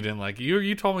 I knew you didn't like it.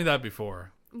 You told me that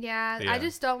before. Yeah, I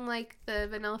just don't like the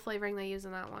vanilla flavoring they use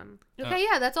in that one. Okay,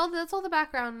 yeah, that's all the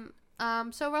background.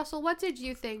 So Russell, what did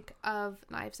you think of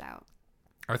Knives Out?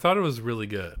 I thought it was really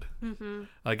good. Mm-hmm.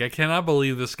 Like, I cannot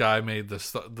believe this guy made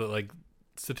the like,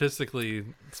 statistically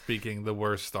speaking, the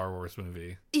worst Star Wars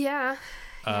movie. Yeah.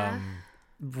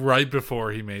 Right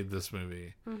before he made this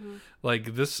movie. Mm-hmm.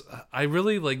 Like, this, I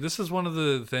really, like, this is one of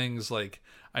the things, like,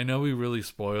 I know we really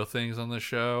spoil things on the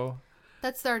show.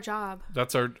 That's their job.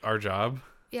 That's our job.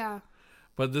 Yeah.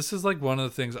 But this is, like, one of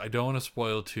the things I don't want to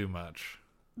spoil too much.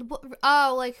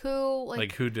 Oh, like who?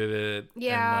 Like who did it?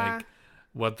 Yeah. And, like,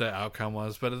 what the outcome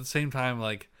was. But at the same time,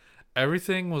 like,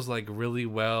 everything was, like, really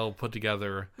well put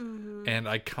together. Mm-hmm. And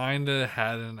I kind of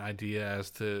had an idea as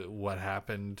to what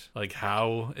happened, like,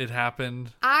 how it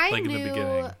happened. In the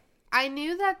beginning. I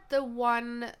knew that the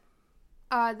one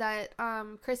that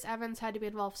Chris Evans had to be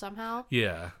involved somehow.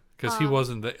 Yeah. Because he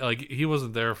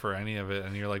wasn't there for any of it.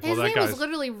 And you're like, well, that guy was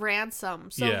literally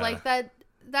Ransom. So, like, that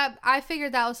I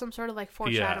figured that was some sort of like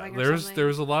foreshadowing. Yeah, there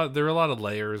were a lot of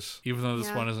layers, even though this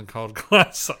one isn't called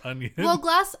Glass Onion. Well,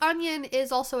 Glass Onion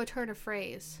is also a turn of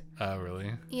phrase. Oh,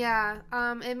 really? Yeah.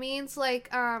 It means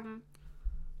like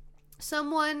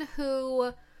someone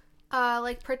who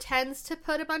like pretends to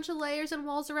put a bunch of layers and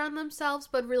walls around themselves,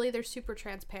 but really they're super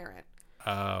transparent.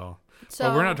 Oh. So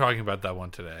well, we're not talking about that one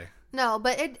today. No,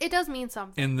 but it does mean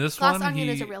something. In this Glass one, Onion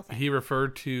is a real thing. He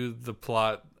referred to the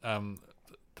plot,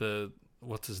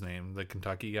 what's his name? The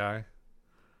Kentucky guy?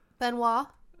 Benoit.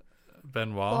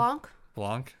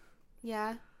 Blanc?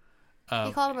 Yeah.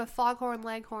 He called him a foghorn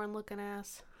leghorn looking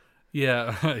ass.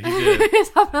 Yeah, he did.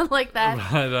 Something like that.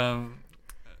 But,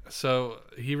 so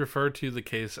he referred to the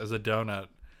case as a donut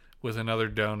with another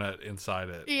donut inside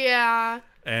it. Yeah.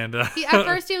 And at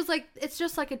first he was like, it's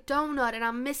just like a donut and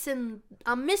I'm missing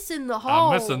the hole.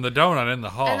 I'm missing the donut in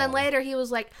the hole. And then later he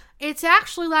was like, it's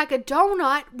actually like a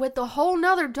donut with a whole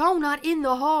nother donut in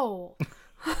the hole.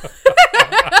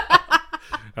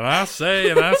 and I say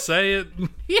it.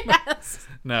 Yes.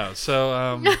 No,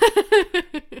 so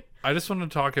I just want to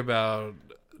talk about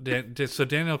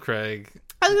Daniel Craig.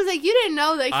 I was gonna say, you didn't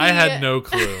know that I had no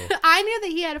clue. I knew that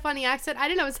he had a funny accent. I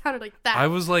didn't know it sounded like that. I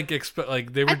was like,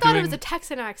 they were I thought it was a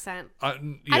Texan accent. Yeah,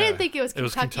 I didn't think it was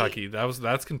Kentucky. It was Kentucky.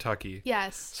 That's Kentucky.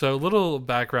 Yes. So a little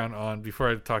background on, before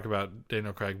I talk about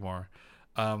Daniel Craig more.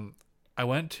 I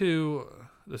went to,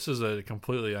 this is a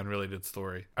completely unrelated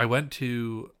story. I went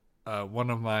to one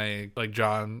of my, like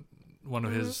John, one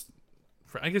of his,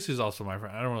 I guess he's also my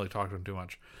friend. I don't really talk to him too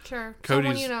much. Sure. Cody's,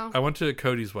 Someone you know. I went to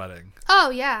Cody's wedding. Oh,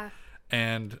 yeah.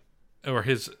 Or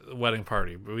his wedding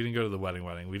party, but we didn't go to the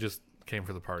wedding. We just came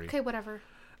for the party. Okay, whatever.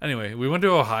 Anyway, we went to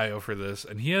Ohio for this,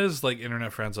 and he has like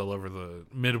internet friends all over the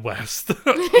Midwest.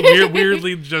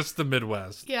 Weirdly, just the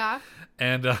Midwest. Yeah.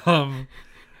 And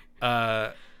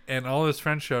and all his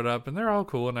friends showed up, and they're all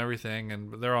cool and everything,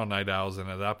 and they're all night owls. And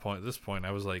at this point,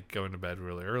 I was like going to bed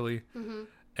really early. Mm-hmm.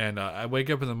 And I wake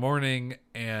up in the morning,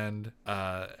 and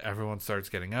everyone starts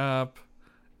getting up,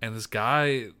 and this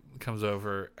guy comes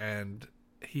over, and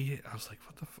I was like,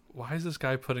 why is this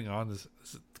guy putting on this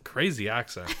crazy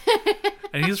accent?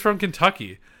 And he's from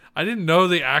Kentucky. I didn't know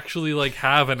they actually like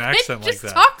have an accent like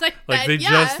that. Talk like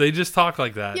that. They just talk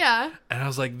like that. Yeah. And I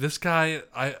was like, this guy,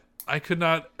 I could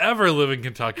not ever live in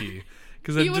Kentucky,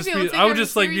 because I would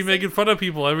just like be making fun of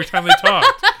people every time they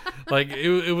talked. Like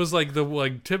it was like the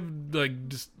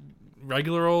just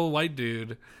regular old white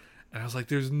dude. And I was like,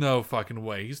 there's no fucking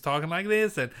way he's talking like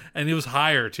this. And he was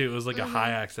higher, too. It was like a high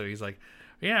accent. He's like,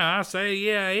 yeah, I say,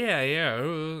 yeah.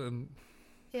 And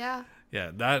yeah.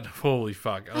 Yeah, that, holy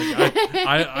fuck. Like,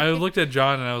 I looked at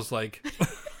John and I was like,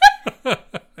 I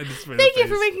just made Thank you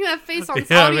for making that face on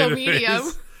audio medium.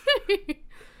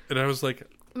 And I was like,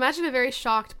 imagine a very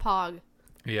shocked Pog.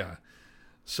 Yeah.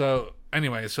 So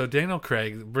anyway, Daniel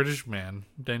Craig, British man,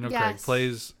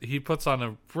 Craig he puts on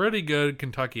a pretty good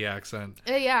Kentucky accent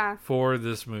for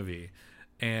this movie.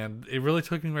 And it really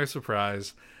took me by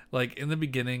surprise. Like, in the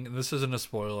beginning, and this isn't a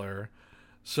spoiler,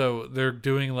 so they're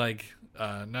doing, like,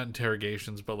 not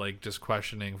interrogations, but, like, just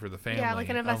questioning for the family. Yeah, like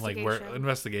an investigation.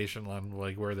 Investigation on,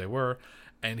 like, where they were.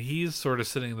 And he's sort of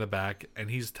sitting in the back, and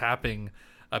he's tapping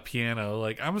a piano.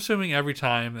 Like, I'm assuming every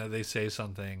time that they say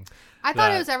something. I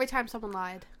thought it was every time someone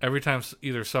lied. Every time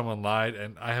either someone lied,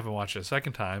 and I haven't watched it a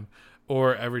second time,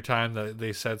 or every time that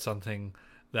they said something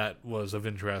that was of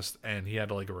interest, and he had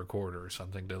like a recorder or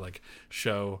something to like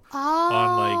show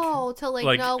to like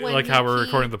like know when like how we're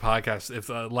recording the podcast. If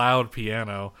a loud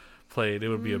piano played, it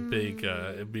would be a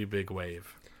big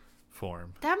wave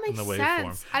form. That makes in the wave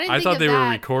sense. form. I didn't I think thought of they that. were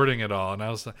recording it all, and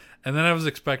then I was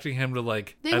expecting him to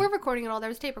like. They were recording it all. There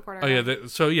was a tape recorder.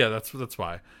 Oh yeah, that's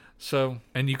why. So,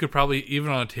 and you could probably,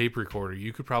 even on a tape recorder,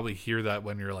 you could probably hear that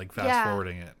when you're like fast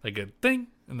forwarding it, like a ding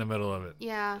in the middle of it.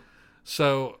 Yeah.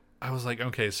 So I was like,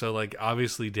 okay, so like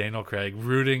obviously Daniel Craig,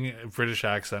 rooting British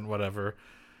accent, whatever.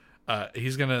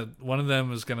 One of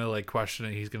them is gonna like question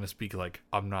it. He's gonna speak like,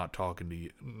 "I'm not talking to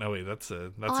you." No wait, that's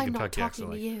a Kentucky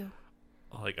accent.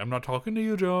 Like, I'm not talking to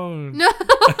you, John. No.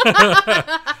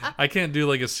 I can't do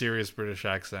like a serious British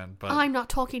accent, but I'm not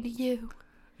talking to you.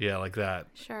 yeah, like that.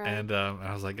 Sure. And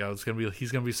I was like, oh,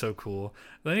 he's gonna be so cool.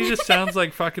 Then he just sounds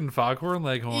like fucking Foghorn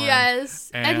Leghorn.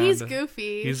 Yes, and he's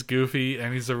goofy. He's goofy,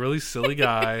 and he's a really silly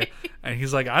guy. And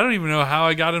he's like, I don't even know how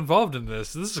I got involved in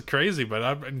this. This is crazy, but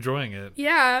I'm enjoying it.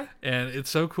 Yeah. And it's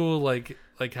so cool, like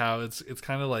how it's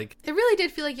kind of like it really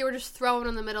did feel like you were just thrown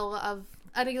in the middle of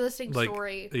an existing like,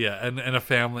 story. Yeah, and a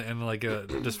family, and like a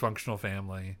dysfunctional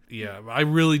family. Yeah, I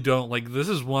really don't like. This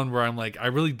is one where I'm like, I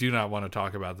really do not want to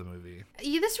talk about the movie.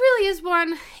 Yeah, this really is one.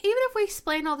 Even if we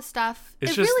explain all the stuff,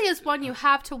 It's it just- really is one you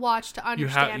have to watch to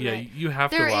understand it. You have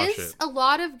There to watch is it. a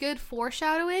lot of good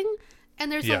foreshadowing,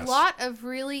 and there's Yes. a lot of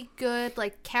really good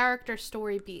like character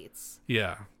story beats.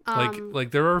 Yeah, Um,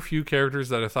 like there are a few characters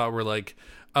that I thought were like,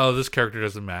 oh, this character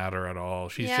doesn't matter at all.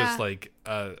 She's Yeah. just like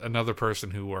another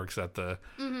person who works at the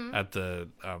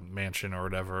Mm-hmm. mansion or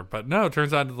whatever. But no, it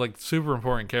turns out to like super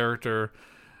important character.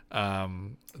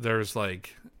 There's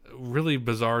like really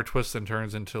bizarre twists and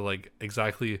turns into like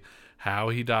exactly how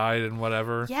he died and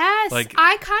whatever. Yes, Like-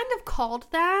 I kind of called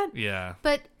that, Yeah.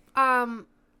 but can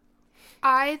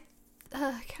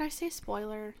I say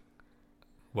spoiler?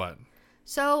 What?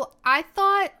 So I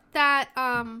thought that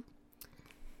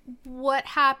what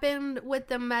happened with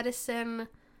the medicine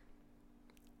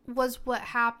was what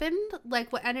happened,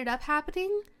 like what ended up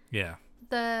happening. Yeah.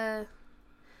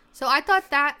 So I thought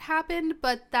that happened,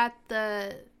 but that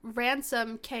the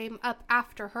ransom came up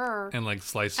after her And like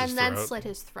sliced his and then throat. slit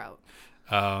his throat.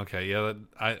 Oh, okay. Yeah,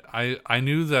 I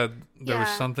knew that there was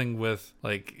Yeah. something with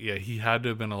like, yeah, he had to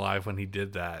have been alive when he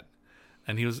did that,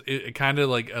 and it kind of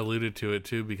like alluded to it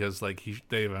too, because like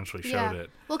they eventually showed it.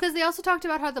 Well, because they also talked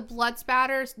about how the blood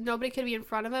spatters, nobody could be in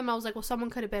front of him. I was like, well, someone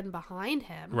could have been behind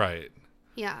him. Right.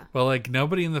 Yeah. Well, like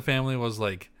nobody in the family was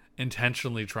like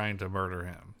intentionally trying to murder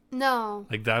him. No.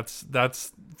 Like that's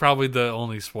probably the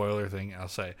only spoiler thing I'll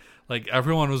say. Like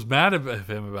everyone was mad at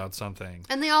him about something.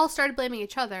 And they all started blaming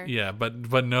each other. Yeah, but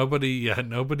nobody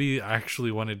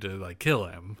actually wanted to like kill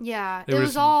him. Yeah. It It was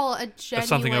was all a genuine...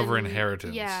 Something over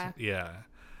inheritance. Yeah. Yeah.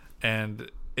 And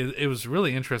it was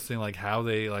really interesting, like how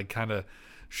they like kind of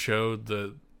showed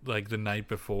the night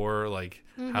before, like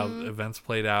how Mm-hmm. events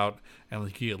played out, and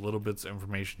like you get little bits of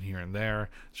information here and there.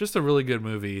 It's just a really good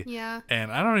movie. Yeah.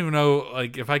 And I don't even know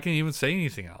like if I can even say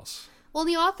anything else. Well,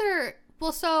 the author...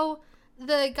 Well, so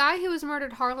the guy who was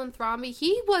murdered, Harlan Thrombey,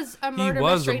 he was a murder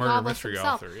mystery novelist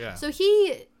himself. author, yeah. So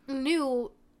he knew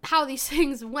how these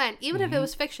things went, even if it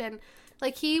was fiction.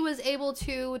 Like, he was able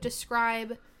to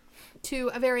describe to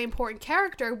a very important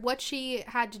character what she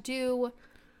had to do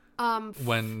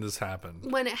When this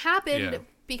happened. when it happened, Yeah.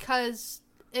 because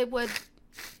it would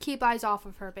keep eyes off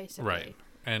of her, basically. Right.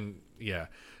 And yeah,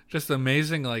 just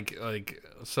amazing,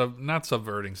 not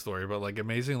subverting story, but like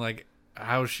amazing, like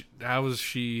how is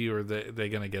she or they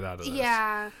gonna get out of this?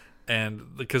 Yeah.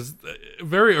 And because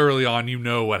very early on, you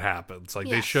know what happens. Like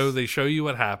Yes. they show you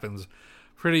what happens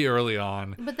pretty early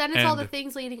on. But then it's all the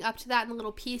things leading up to that and the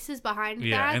little pieces behind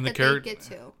that and the they get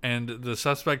to. And the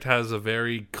suspect has a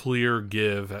very clear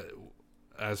give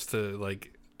as to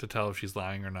tell if she's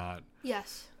lying or not.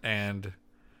 Yes. And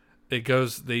they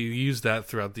use that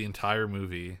throughout the entire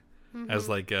movie as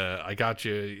like I got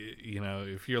you,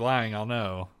 if you're lying, I'll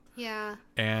know. Yeah.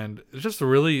 And it's just a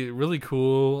really, really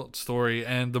cool story.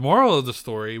 And the moral of the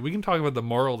story, we can talk about the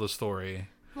moral of the story.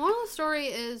 Moral of the story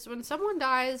is, when someone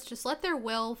dies, just let their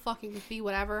will fucking be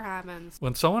whatever happens.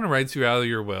 When someone writes you out of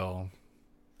your will,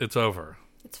 it's over.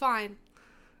 It's fine.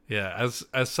 Yeah,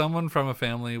 as someone from a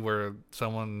family where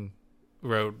someone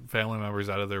wrote family members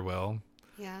out of their will,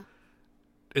 Yeah.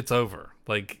 it's over.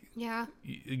 Like, Yeah.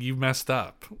 you messed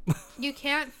up. You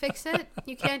can't fix it.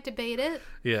 You can't debate it.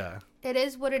 Yeah. It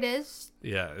is what it is.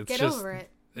 Yeah. It's Get just, over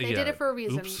it. They yeah, did it for a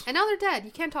reason. oops. And now they're dead.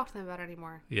 You can't talk to them about it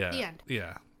anymore. Yeah. The end.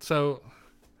 Yeah. So,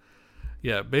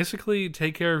 yeah, basically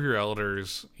take care of your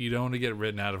elders. You don't want to get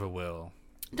written out of a will.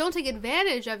 don't take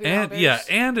advantage of your And elders.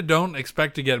 and don't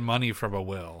expect to get money from a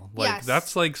will. Like Yes.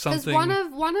 that's like Because something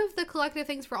one of the collective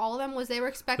things for all of them was they were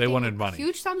expecting They wanted money.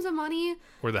 huge sums of money.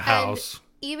 or the house.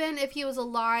 Even if he was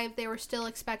alive, they were still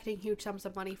expecting huge sums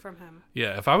of money from him.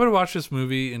 Yeah, if I would have watched this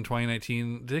movie in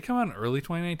 2019, did it come out in early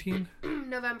 2019?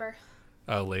 November.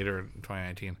 Later in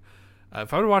 2019.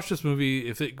 If I would have watched this movie,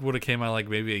 if it would have came out like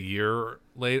maybe a year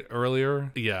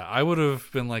earlier, yeah, I would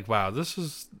have been like, wow, this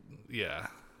is,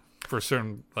 for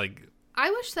certain, like,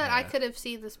 I wish that I Yeah. could have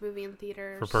seen this movie in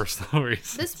theaters. for personal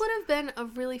reasons. This would have been a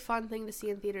really fun thing to see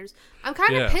in theaters. I'm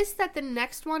kind of Yeah. pissed that the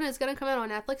next one is going to come out on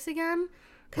Netflix again.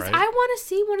 Because Right. I want to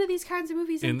see one of these kinds of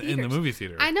movies in theaters. in the movie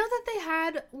theater. I know that they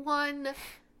had one.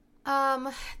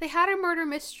 They had a murder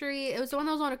mystery. It was the one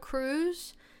that was on a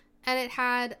cruise, and it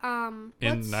had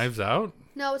in Knives Out?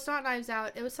 No, it's not Knives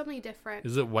Out. It was something different.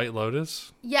 Is it White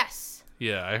Lotus? Yes,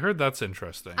 Yeah, I heard that's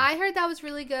interesting. I heard that was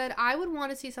really good. I would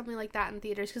want to see something like that in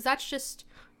theaters because that's just.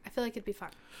 I feel like it'd be fun.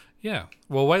 Yeah.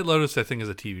 Well, White Lotus, I think, is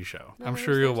a TV show. No, I'm White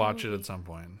sure you'll Lotus is a watch it movie. at some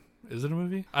point. Is it a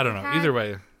movie? I don't know. had- Either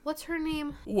way, What's her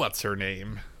name? what's her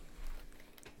name?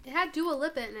 It had Dua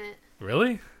Lipa in it.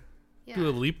 Really? Yeah, Dua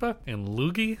Lipa and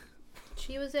Loogie?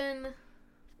 she was in.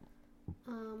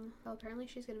 Apparently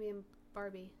she's gonna be in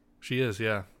Barbie. She is,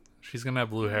 yeah. She's going to have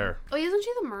blue hair. Oh, isn't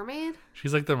she the mermaid?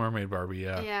 She's like the mermaid Barbie,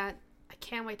 yeah. Yeah, I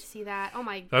can't wait to see that. Oh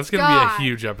my That's god. going to be a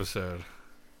huge episode.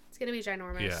 It's gonna be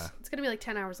ginormous. Yeah. It's gonna be like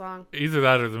 10 hours long. Either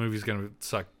that or the movie's going to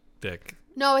suck dick.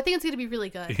 No, I think it's gonna be really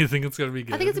good. You think it's going to be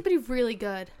good? I think it's gonna be really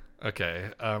good. Okay.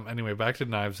 Anyway, back to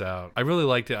Knives Out. I really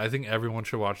liked it. I think everyone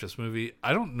should watch this movie.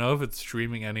 I don't know if it's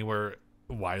streaming anywhere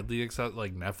widely except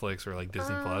like Netflix or like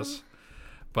Disney Plus.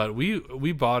 But we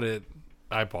bought it.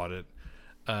 I bought it.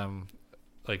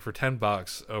 Like for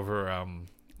 $10 over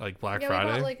like Black Friday.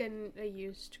 We bought like a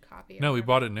used copy. No, we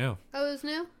bought it new. Oh, it was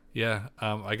new? Yeah.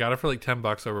 I got it for like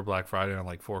 $10 over Black Friday on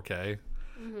like 4K.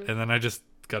 And then I just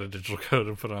got a digital code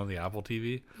and put it on the Apple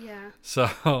TV. Yeah.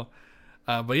 So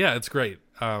but yeah, it's great.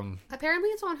 Apparently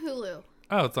it's on Hulu.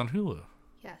 Oh, it's on Hulu.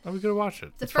 Yes. Oh, we could watch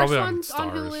it. The It's first probably one's on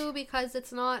Stars, Hulu because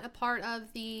it's not a part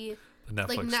of the the Netflix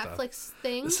like stuff. Netflix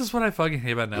thing. This is what I fucking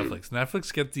hate about Netflix.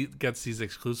 Netflix gets these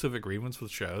exclusive agreements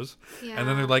with shows, Yeah. and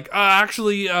then they're like,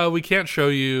 actually, we can't show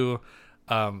you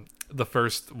the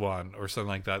first one or something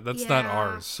like that. That's not Yeah.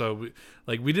 ours. So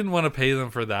we didn't want to pay them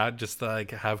for that just to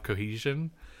like have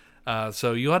cohesion.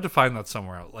 So you had to find that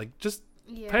somewhere else. Like just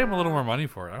pay them a little more money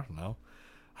for it. I don't know.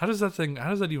 How does that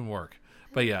even work?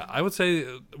 But yeah, I would say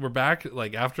we're back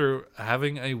like after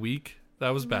having a week that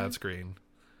was bad screen.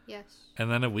 Yes. And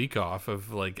then a week off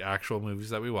of like actual movies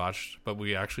that we watched, but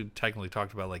we actually technically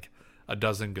talked about like a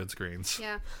dozen good screens.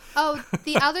 Yeah. Oh,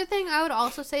 the other thing I would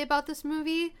also say about this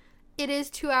movie, it is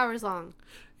 2 hours long.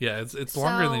 Yeah, it's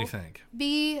longer than So, you think.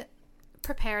 Be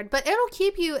prepared, but it'll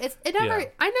keep you. I Yeah. never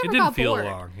It got didn't feel bored.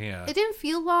 long. Yeah. It didn't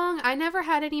feel long. I never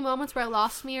had any moments where it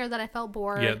lost me or that I felt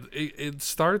bored. Yeah, it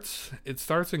starts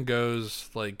and goes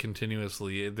like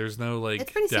continuously. There's no like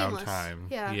It's pretty seamless.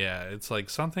 downtime. Yeah. It's like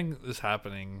something is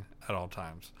happening at all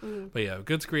times. Mm-hmm. But yeah,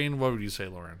 good screen. What would you say,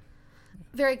 Lauren?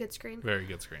 Very good screen. Very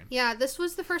good screen. Yeah, this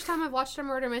was the first time I've watched a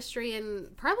murder mystery in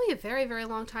probably a very, very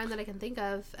long time that I can think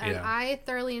of, and Yeah. I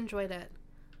thoroughly enjoyed it.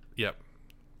 Yep.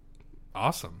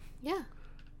 Awesome. Yeah.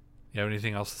 You have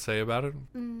anything else to say about it?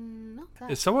 No,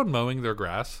 that. Is someone mowing their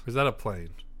grass? Or is that a plane?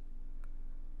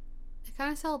 It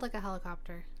kind of sounded like a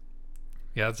helicopter.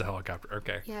 Yeah, it's a helicopter.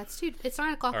 Okay. Yeah, it's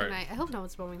 9 o'clock All at right. night. I hope no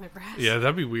one's mowing their grass. Yeah,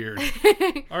 that'd be weird.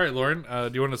 All right, Lauren,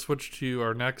 do you want to switch to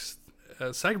our next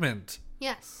segment?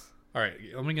 Yes. All right,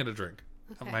 let me get a drink.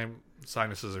 Okay. My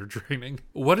sinuses are draining.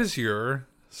 What is your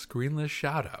screenless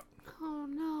shout out? Oh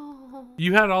no.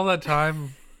 You had all that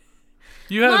time.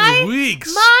 You had My-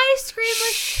 weeks. My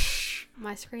screenless. Shh.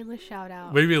 My screenless shout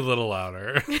out. Maybe a little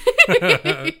louder.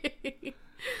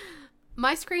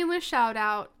 My screenless shout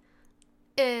out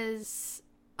is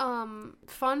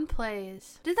Fun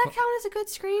Plays. Did that count as a good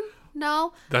screen?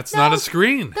 No. That's No, not a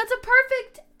screen. That's a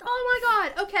perfect. Oh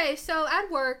my god. Okay, so at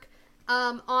work,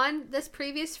 on this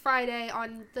previous Friday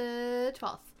on the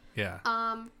 12th, Yeah.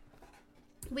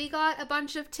 we got a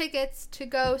bunch of tickets to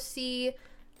go see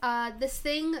this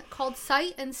thing called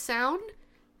Sight and Sound.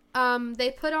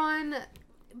 They put on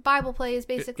Bible plays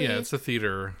basically. Yeah, it's a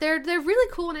theater. They're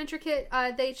really cool and intricate.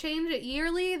 They change it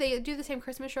yearly. They do the same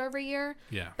Christmas show every year.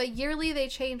 Yeah. But yearly they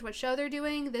change what show they're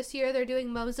doing. This year they're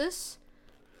doing Moses.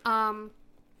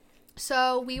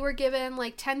 So we were given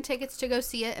like 10 tickets to go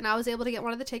see it, and I was able to get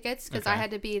one of the tickets because I Okay.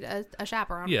 had to be a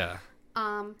chaperone. Yeah.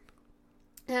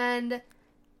 And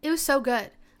it was so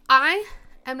good. I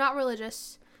am not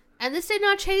religious, And this did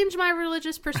not change my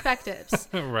religious perspectives.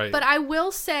 Right. But I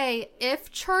will say, if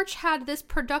church had this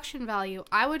production value,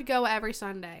 I would go every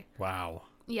Sunday. Wow.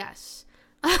 Yes.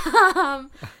 It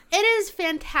is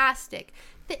fantastic.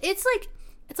 It's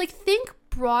like think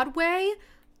Broadway,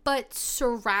 but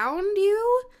surround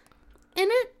you in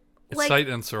it. It's Like, sight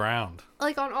and surround.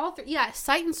 like on all three, yeah,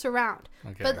 sight and surround.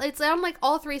 Okay. But it's on like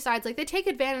all three sides. Like they take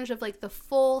advantage of like the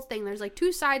full thing. There's like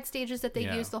 2 side stages that they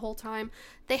use the whole time.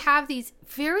 They have these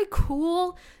very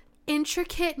cool,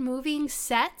 intricate moving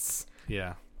sets.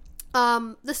 Yeah.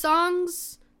 The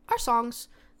songs are songs.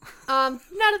 None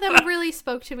of them really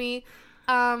spoke to me.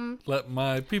 Let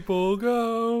my people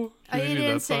go. He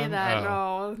didn't say song? that.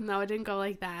 Oh. No, it didn't go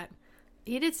like that.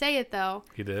 He did say it though.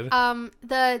 He did? There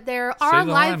Say are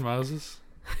the live line, Moses.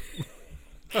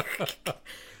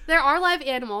 there are live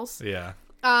animals. Yeah.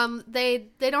 They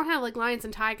don't have like lions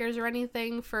and tigers or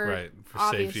anything for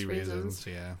obvious safety reasons.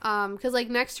 Yeah. Because like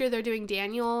next year they're doing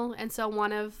Daniel, and so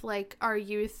one of like our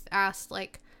youth asked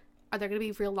like, are there gonna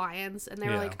be real lions? And they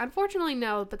were like, unfortunately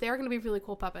no, but they are gonna be really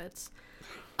cool puppets.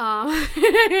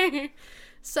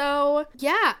 So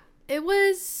yeah, it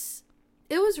was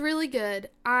really good.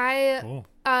 I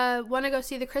want to go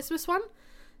see the Christmas one.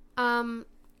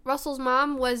 Russell's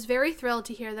mom was very thrilled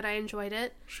to hear that I enjoyed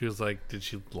it. She was like, did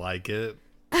she like it?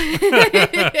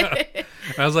 I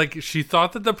was like, she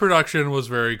thought that the production was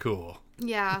very cool.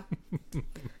 Yeah.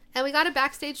 And we got a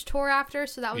backstage tour after,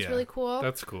 so that was really cool.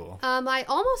 That's cool. I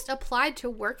almost applied to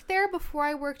work there before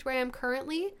I worked where I am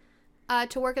currently,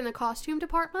 to work in the costume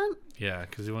department. Yeah,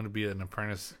 because you want to be an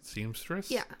apprentice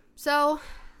seamstress? Yeah. So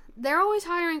they're always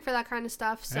hiring for that kind of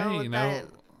stuff. So hey, you know,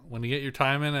 when you get your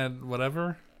time in at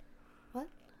whatever... What?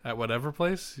 At whatever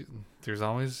place, you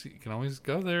can always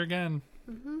go there again.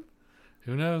 Mm-hmm.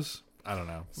 Who knows? I don't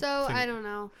know. So I don't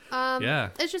know. Yeah.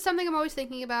 It's just something I'm always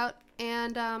thinking about,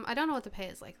 and I don't know what the pay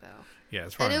is like though. Yeah,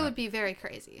 it's And probably it would be very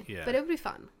crazy. Yeah. But it would be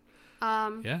fun.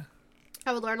 Yeah.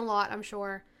 I would learn a lot, I'm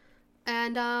sure.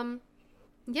 And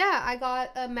yeah, I got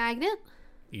a magnet.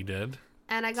 You did.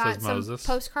 And I got Says some Moses.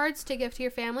 postcards to give to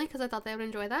your family because I thought they would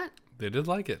enjoy that. They did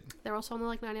like it. They were also only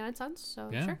like 99 cents, so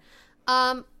Yeah. sure.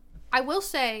 I will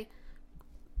say,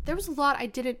 there was a lot I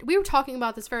didn't... We were talking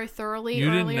about this very thoroughly You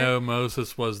earlier. didn't know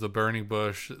Moses was the burning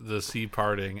bush, the sea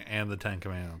parting, and the Ten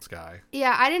Commandments guy.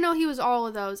 Yeah, I didn't know he was all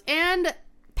of those. And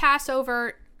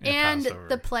Passover and Passover.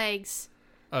 the plagues.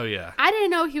 Oh, yeah. I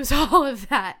didn't know he was all of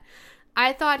that.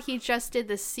 I thought he just did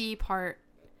the sea part.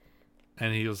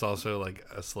 And he was also like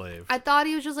a slave. I thought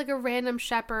he was just like a random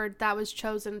shepherd that was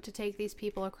chosen to take these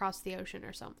people across the ocean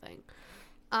or something.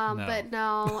 No. But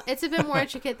no, it's a bit more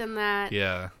intricate than that.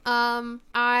 Yeah.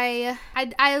 I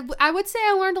would say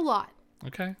I learned a lot.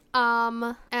 Okay.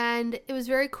 And it was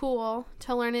very cool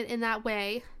to learn it in that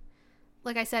way.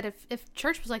 Like I said, if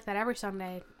church was like that every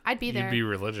Sunday, I'd be there. You'd be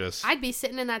religious. I'd be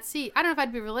sitting in that seat. I don't know if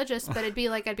I'd be religious, but it'd be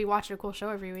like I'd be watching a cool show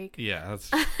every week. Yeah,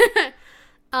 that's...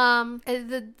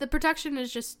 The production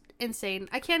is just insane.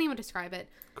 I can't even describe it.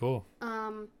 Cool.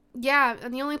 Yeah,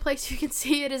 and the only place you can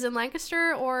see it is in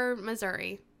Lancaster or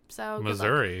Missouri. So good luck.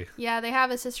 Missouri. Yeah, they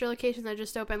have a sister location that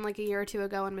just opened like a year or two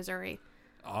ago in Missouri.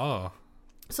 Oh.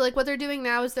 So like what they're doing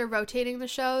now is they're rotating the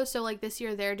show. So like this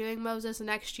year they're doing Moses, and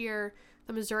next year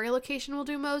the Missouri location will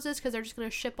do Moses because they're just going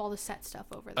to ship all the set stuff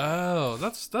over there. Oh,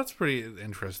 that's pretty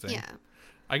interesting. Yeah.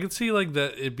 I could see like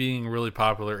that it being really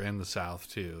popular in the South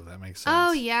too. That makes sense.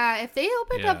 Oh yeah, if they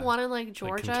opened up Yeah. one in like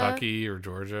Georgia, Like Kentucky or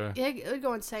Georgia, yeah, it would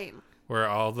go insane. where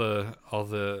all the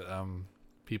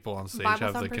people on stage Bible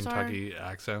have the thumpers are. Kentucky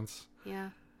accents. Yeah.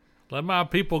 Let my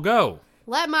people go.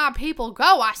 Let my people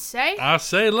go, I say. I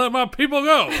say, let my people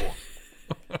go.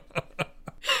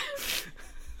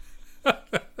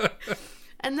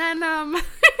 And then That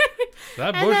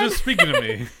And voice then- is speaking to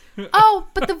me. oh,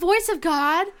 but the voice of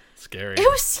God, Scary. it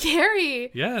was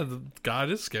scary. Yeah, God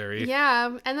is scary.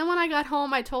 Yeah, and then when I got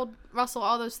home, I told Russell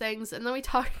all those things, and then we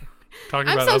talked. Talking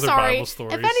I'm about so other sorry. Bible If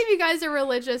stories. any of you guys are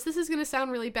religious, this is going to sound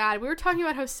really bad. We were talking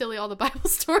about how silly all the Bible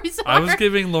stories are. I was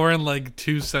giving Lauren like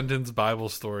 2-sentence Bible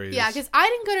stories. Yeah, because I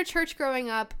didn't go to church growing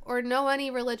up or know any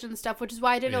religion stuff, which is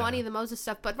why I didn't know Yeah. any of the Moses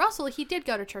stuff. But Russell, he did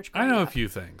go to church I growing know up. a few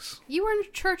things. You were in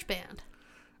a church band.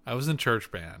 I was in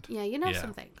church band. Yeah, you know Yeah.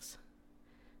 some things.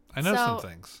 I know some So-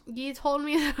 things. You told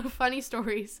me funny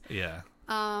stories Yeah.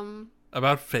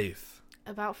 about faith.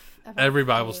 about Every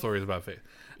Bible faith. story is about faith.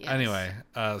 Yes. Anyway,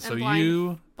 so And blind-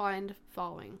 you... blind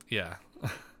following. Yeah.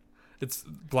 It's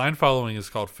blind following is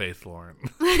called faith, Lauren.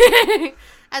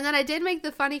 And then I did make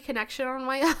the funny connection on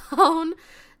my own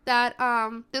that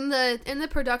in the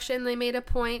production they made a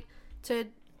point to,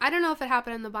 I don't know if it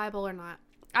happened in the Bible or not.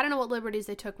 I don't know what liberties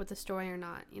they took with the story or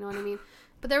not. You know what I mean?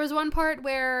 But there was one part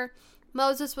where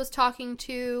Moses was talking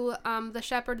to the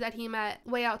shepherd that he met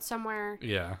way out somewhere.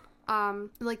 Yeah.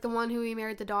 Like the one who he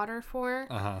married the daughter for.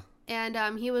 Uh-huh.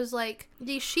 And he was like,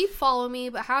 these sheep follow me,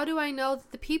 but how do I know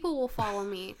that the people will follow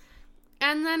me?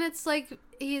 And then it's like,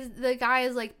 the guy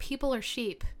is like, people are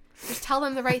sheep. Just tell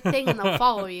them the right thing and they'll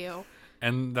follow you.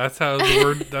 And that's how the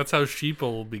word, that's how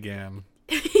sheeple began.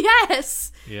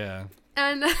 Yes. Yeah.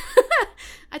 And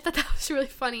I thought that was really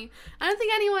funny. I don't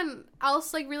think anyone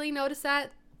else like really noticed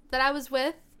that I was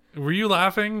with. Were you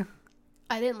laughing?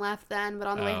 I didn't laugh then, but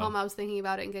on the way home I was thinking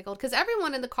about it and giggled. Because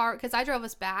everyone in the car, because I drove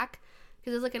us back,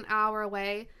 because it was like an hour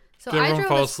away. So I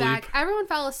drove us back. Everyone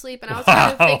fell asleep, and I was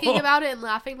kind of thinking about it and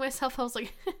laughing to myself. I was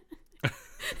like...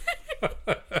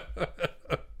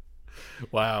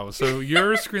 Wow. So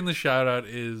your Screen the Shoutout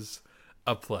is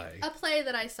a play. A play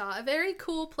that I saw. A very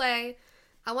cool play.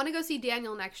 I want to go see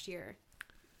Daniel next year.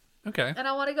 Okay. And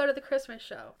I want to go to the Christmas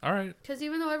show. All right. Because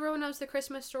even though everyone knows the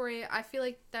Christmas story, I feel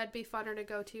like that'd be funner to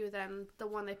go to than the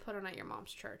one they put on at your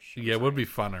mom's church. Yeah, it would be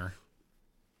funner.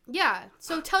 Yeah.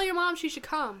 So tell your mom she should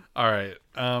come. All right.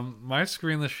 My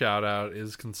Screen the Shoutout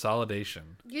is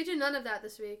Consolidation. You do none of that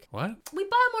this week. What? We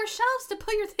bought more shelves to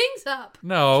put your things up.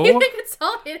 No. You didn't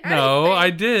consolidate No, anything. I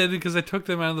did because I took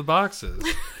them out of the boxes.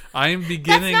 I am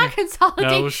beginning. That's not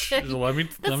consolidation. No, let me.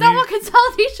 That's not what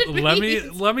consolidation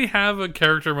means. Let me have a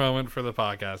character moment for the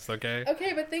podcast, okay?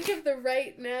 Okay, but think of the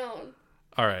right noun.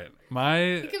 All right,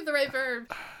 Think of the right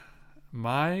verb.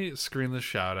 my Screen the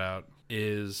Shoutout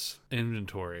is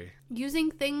inventory.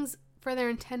 Using things for their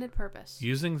intended purpose.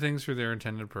 Using things for their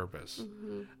intended purpose.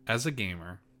 Mm-hmm. As a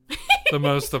gamer, the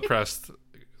most oppressed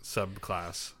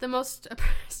subclass. The most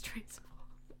oppressed race.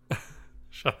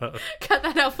 Shut up. Cut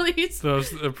that out, please. The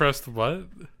most oppressed what?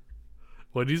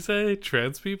 What do you say?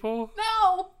 Trans people?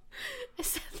 No! I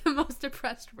said the most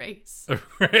oppressed race.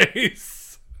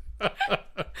 Race.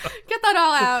 Get that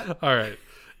all out. All right.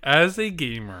 As a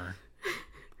gamer,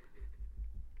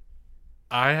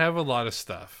 I have a lot of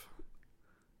stuff.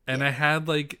 And I had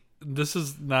like, this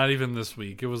is not even this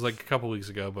week. It was like a couple weeks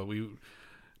ago, but we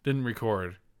didn't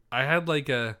record. I had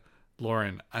like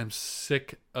Lauren, I'm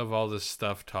sick of all this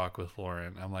stuff talk with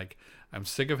Lauren. I'm like, I'm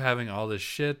sick of having all this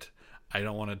shit. I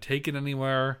don't want to take it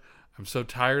anywhere. I'm so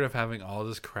tired of having all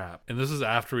this crap. And this is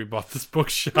after we bought this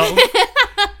bookshelf.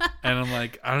 And I'm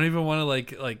like, I don't even want to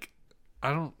like,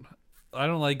 I don't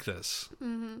like this.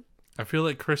 Mm-hmm. I feel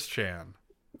like Chris Chan.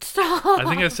 Stop. I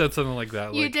think I said something like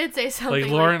that. You did say something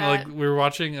like Lauren, like that. like we were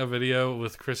watching a video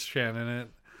with Chris Chan in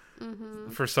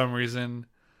it for some reason.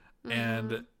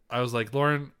 And I was like,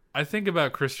 Lauren, I think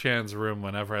about Chris Chan's room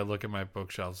whenever I look at my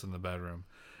bookshelves in the bedroom.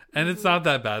 And it's not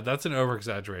that bad. That's an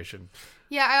over-exaggeration.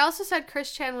 Yeah, I also said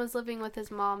Chris Chan was living with his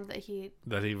mom that he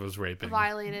was raping.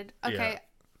 Violated. Okay.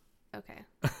 Yeah.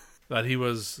 Okay. That he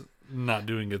was not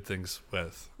doing good things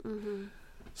with.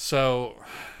 So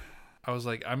I was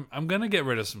like, I'm going to get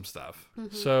rid of some stuff.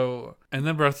 So, and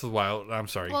then Breath of the Wild, I'm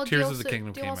sorry, Tears of the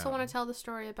Kingdom came out. Do you also want to tell the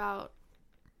story about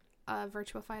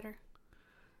Virtua Fighter?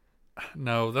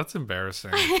 No, that's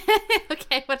embarrassing.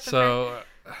 Okay, whatever.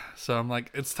 So I'm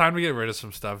like, it's time to get rid of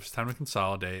some stuff. It's time to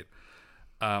consolidate.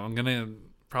 I'm gonna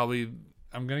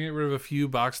get rid of a few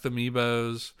boxed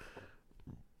amiibos,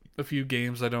 a few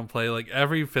games I don't play, like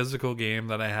every physical game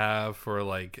that I have for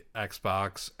like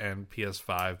Xbox and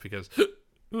PS5 because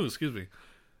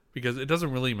because it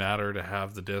doesn't really matter to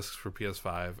have the discs for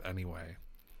PS5 anyway.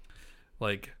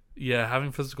 Like, yeah,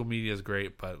 having physical media is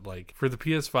great, but like for the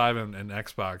PS5 and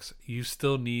Xbox, they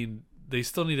still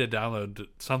need to download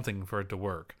something for it to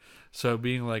work. So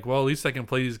being like, well, at least I can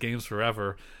play these games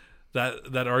forever.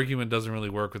 That argument doesn't really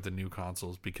work with the new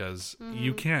consoles because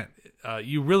you can't.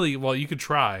 You could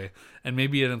try and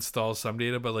maybe it installs some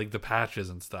data, but like the patches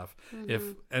and stuff. If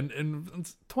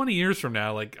and 20 years from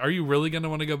now, like, are you really going to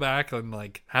want to go back and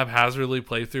like haphazardly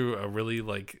play through a really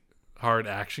like hard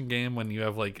action game when you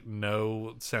have like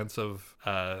no sense of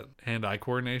hand-eye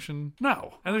coordination?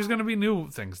 No. And there's going to be new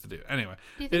things to do. Anyway,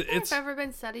 do you think there's ever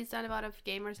been studies done about if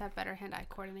gamers have better hand-eye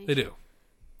coordination? They do.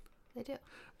 They do.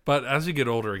 But as you get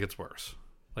older, it gets worse.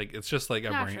 Like, it's just like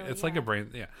a brain. It's like a brain.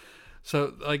 Yeah.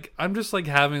 So, like, I'm just like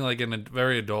having like a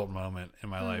very adult moment in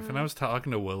my life. And I was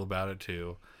talking to Will about it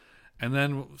too. And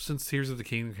then since Tears of the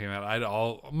Kingdom came out, I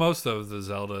had most of the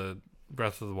Zelda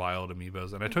Breath of the Wild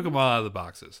amiibos, and I took them all out of the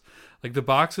boxes. Like, the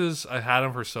boxes, I had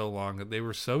them for so long that they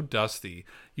were so dusty,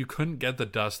 you couldn't get the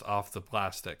dust off the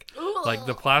plastic. Ugh. Like,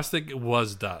 the plastic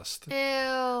was dust.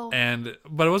 Ew.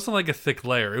 But it wasn't like a thick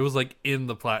layer. It was like in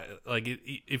the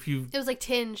it was like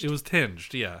tinged. It was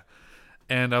tinged, yeah.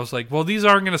 And I was like, well, these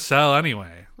aren't going to sell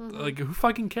anyway. Like, who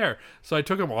fucking care? So I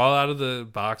took them all out of the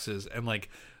boxes, and like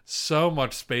so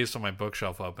much space on my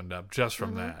bookshelf opened up just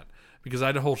from that. because I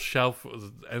had a whole shelf,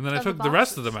 and then I Of the took the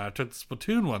rest of boxes. them out. I took the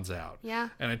Splatoon ones out, Yeah.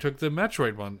 and I took the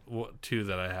Metroid 2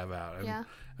 that I have out, and Yeah.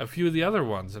 a few of the other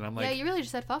ones, and I'm like, Yeah, you really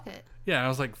just said fuck it. yeah, I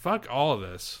was like, fuck all of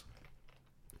this.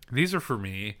 These are for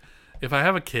me. If I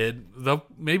have a kid,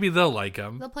 maybe they'll like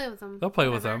them. They'll play with them. They'll play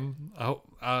with Whatever.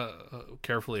 them.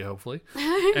 Carefully, hopefully.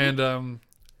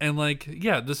 and like,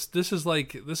 yeah, this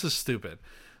is stupid.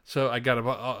 So I got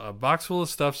a box full of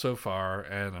stuff so far,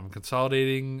 and I'm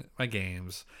consolidating my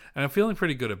games, and I'm feeling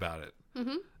pretty good about it.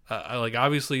 Mm-hmm. I like,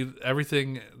 obviously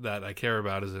everything that I care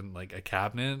about is in like a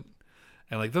cabinet,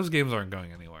 and like those games aren't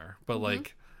going anywhere. But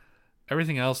like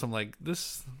everything else, I'm like,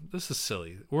 this is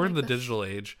silly. We're in the digital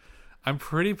age. I'm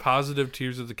pretty positive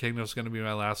Tears of the Kingdom is going to be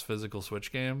my last physical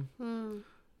Switch game.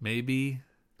 Maybe.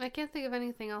 I can't think of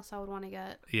anything else I would want to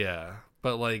get. Yeah,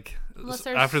 but like Unless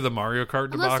there's- after the Mario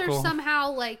Kart Unless debacle, there's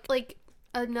somehow like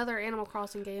another Animal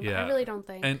Crossing game. Yeah. I really don't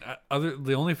think. and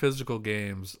the only physical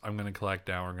games I'm going to collect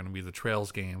now are going to be the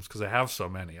Trails games because I have so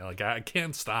many. Like I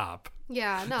can't stop,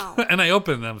 Yeah, no. and I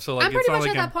open them. So like I'm it's pretty not much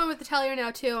like at that point with the Atelier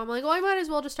now too. I'm like, well, I might as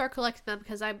well just start collecting them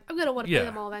because I'm gonna want to play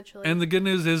them all eventually. And the good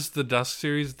news is the Dusk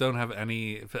series don't have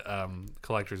any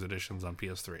collector's editions on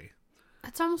PS3.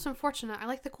 It's almost unfortunate. I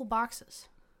like the cool boxes.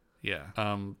 Yeah.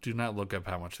 Do not look up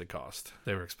how much they cost.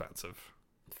 They were expensive.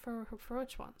 For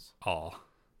which ones? All.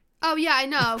 Oh yeah, I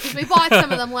know because we bought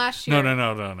some of them last year.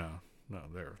 No.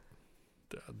 They're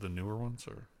the newer ones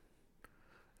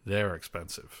they're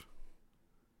expensive.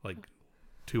 Like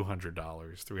 $200,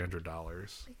 $300.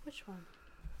 Like which one?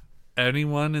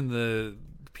 Anyone in the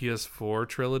PS4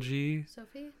 trilogy,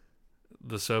 Sophie?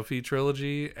 the Sophie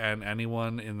trilogy, and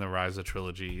anyone in the Ryza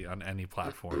trilogy on any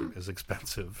platform is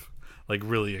expensive. Like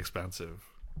really expensive.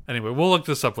 Anyway, we'll look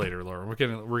this up later, Laura. We're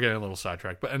getting a little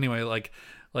sidetracked. But anyway, like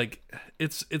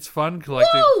it's fun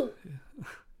collecting. Whoa!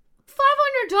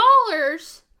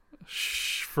 $500.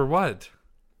 Shh, for what?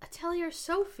 Atelier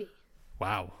Sophie.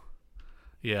 Wow.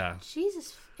 Yeah.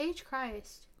 Jesus H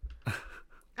Christ.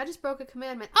 I just broke a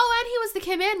commandment. Oh, and he was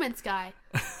the commandments guy.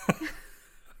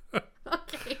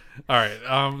 Okay. All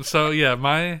right. So yeah,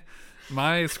 my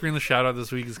screenless shout out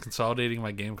this week is consolidating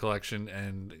my game collection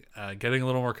and getting a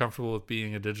little more comfortable with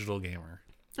being a digital gamer.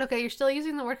 Okay, you're still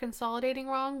using the word consolidating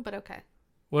wrong, but okay.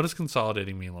 What does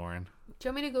consolidating mean, Lauren? Do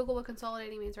you want me to Google what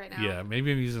consolidating means right now? Yeah,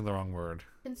 maybe I'm using the wrong word.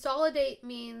 Consolidate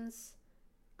means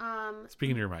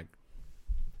Speaking to your mic.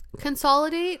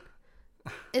 consolidate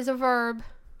is a verb.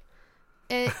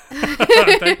 It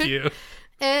Thank you.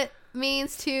 It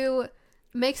means to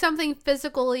make something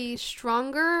physically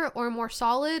stronger or more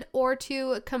solid, or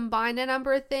to combine a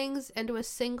number of things into a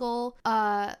single,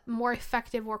 more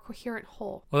effective or coherent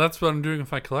whole. Well, that's what I'm doing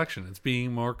with my collection. It's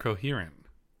being more coherent.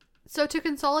 So to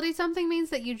consolidate something means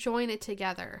that you join it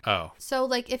together. Oh. So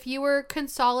like if you were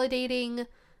consolidating,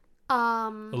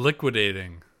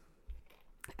 Liquidating.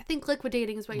 I think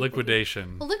liquidating is what you're thinking.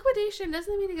 Liquidation. Well, liquidation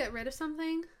doesn't it mean to get rid of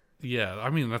something? Yeah, I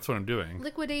mean, that's what I'm doing.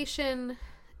 Liquidation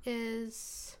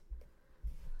is...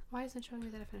 Why isn't it showing me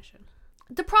the definition?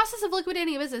 The process of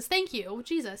liquidating a business. Thank you.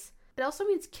 Jesus. It also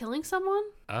means killing someone?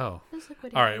 Oh. What is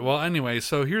liquidating? All right. Well, anyway,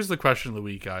 so here's the question of the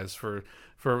week, guys, for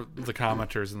the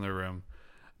commenters in the room.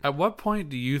 At what point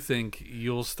do you think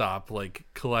you'll stop like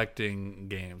collecting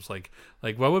games? Like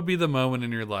what would be the moment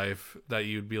in your life that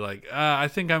you'd be like, I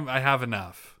think I have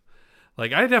enough.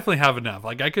 Like I definitely have enough.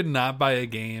 Like I could not buy a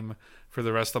game for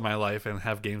the rest of my life and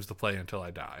have games to play until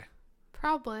I die.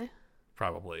 Probably.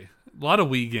 A lot of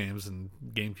Wii games and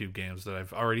GameCube games that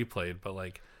I've already played, but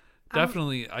like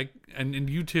definitely and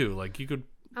you too. Like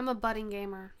I'm a budding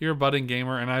gamer. you're a budding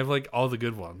gamer and I have like all the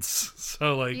good ones.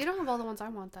 So like You don't have all the ones I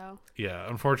want though. yeah,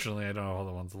 unfortunately I don't have all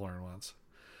the ones Lauren wants.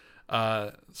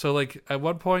 So like at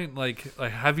what point like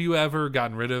have you ever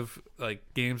gotten rid of like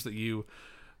games that you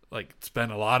like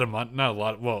spent a lot of money, not a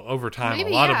lot, well over time, Maybe,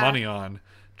 a lot of yeah. money on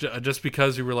just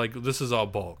because you were like, this is all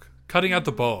bulk. Cutting out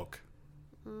the bulk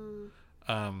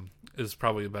is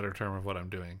probably a better term of what I'm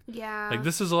doing. Yeah. Like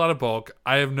this is a lot of bulk.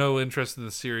 I have no interest in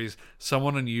the series.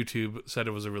 Someone on YouTube said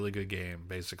it was a really good game,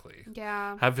 basically.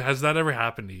 Yeah. Has that ever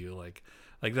happened to you? Like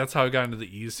that's how I got into the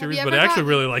Ys series, you but I ever actually gotten-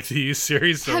 really like the Ys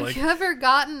series. So Have like you ever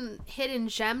gotten hidden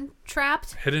gem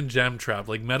trapped? hidden gem trap.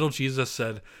 Like Metal Jesus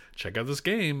said, check out this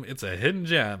game. It's a hidden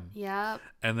gem. Yep.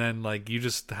 And then like you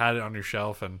just had it on your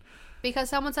shelf and Because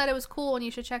someone said it was cool and you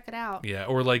should check it out. yeah,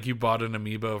 or like you bought an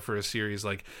amiibo for a series.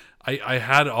 Like I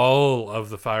had all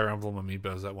of the Fire Emblem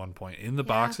amiibos at one point in the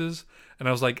boxes, and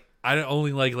I was like, I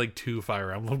only like 2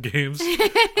 Fire Emblem games.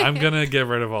 I'm gonna get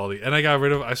rid of all the, and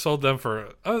I sold them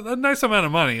for a nice amount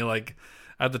of money, like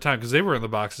at the time because they were in the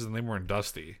boxes and they weren't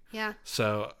dusty. Yeah.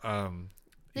 So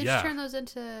They yeah, should turn those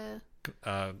into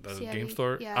the CID, game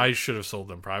store. yeah. I should have sold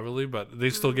them privately, but they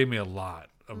still gave me a lot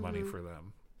of money for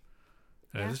them.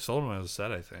 And I just sold them as a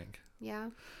set, I think. Yeah.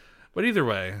 But either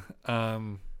way,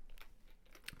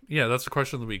 yeah, that's the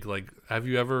question of the week. Like, have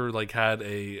you ever like had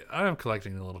I'm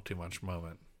collecting a little too much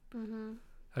moment? Mm-hmm.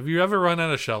 Have you ever run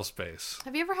out of shelf space?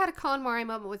 Have you ever had a KonMari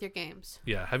moment with your games?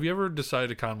 Yeah. Have you ever decided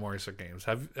to KonMari some games?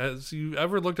 Has you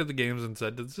ever looked at the games and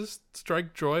said, "Does this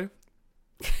strike joy?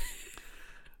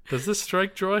 Does this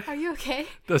strike joy? Are you okay?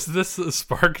 Does this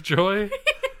spark joy?"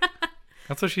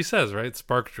 That's what she says, right?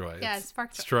 Spark joy. Yeah,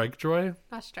 spark joy. Strike joy.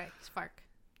 Not strike, spark.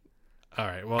 All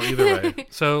right. Well, either way.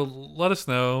 So let us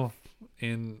know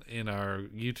in our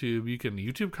YouTube. You can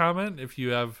YouTube comment if you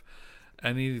have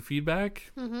any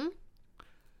feedback. Mm-hmm.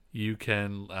 You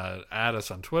can add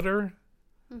us on Twitter.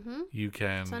 Mm-hmm. You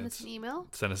can send us an email.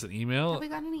 Have we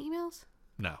gotten any emails?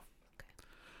 No. Okay.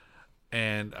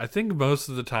 And I think most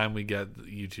of the time we get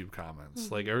YouTube comments.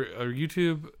 Mm-hmm. Like our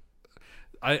YouTube,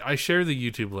 I share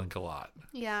the YouTube link a lot.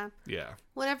 Yeah. Yeah.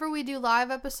 Whenever we do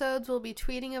live episodes, we'll be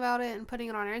tweeting about it and putting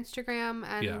it on our Instagram.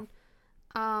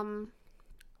 And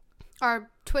our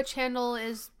Twitch handle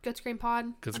is Good Screen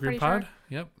Pod. Good Screen Pod? Sure.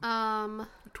 Yep.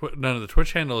 No, the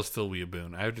Twitch handle is still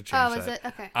Weeaboon. I have to change that. Oh, is it?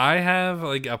 Okay. I have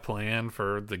like a plan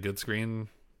for the Good Screen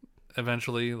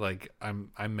eventually. Like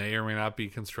I may or may not be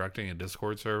constructing a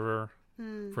Discord server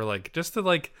for like just to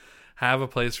like have a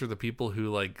place for the people who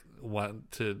like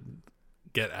want to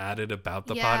get added about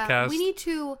the podcast. We need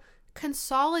to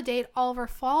consolidate all of our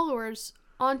followers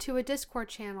onto a Discord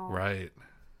channel. Right.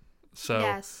 So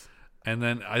yes. And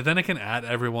then I can add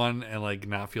everyone and like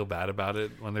not feel bad about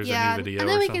it when there's a new video or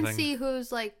something. And then we can see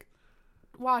who's like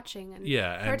watching and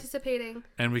participating.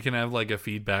 And we can have like a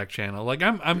feedback channel. Like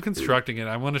I'm constructing it.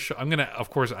 I'm gonna of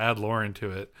course add Lauren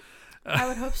to it. I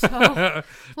would hope so.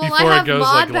 Before it goes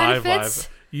like live.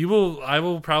 I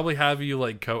will probably have you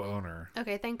like co-owner.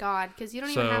 Okay, thank God, because you don't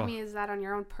even have me as that on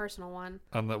your own personal one.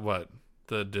 On the what?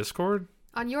 The Discord?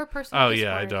 On your personal Discord.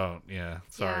 Yeah, I don't. Yeah,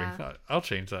 sorry. Yeah. I'll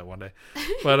change that one day.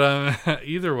 But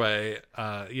either way,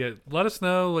 let us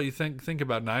know what you think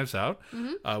about Knives Out.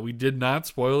 Mm-hmm. We did not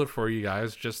spoil it for you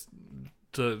guys, just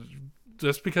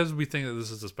because we think that this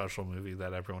is a special movie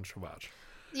that everyone should watch.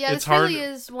 Yeah, this really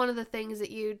is one of the things that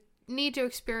you need to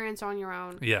experience on your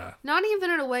own. Yeah. Not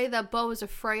even in a way that Bo is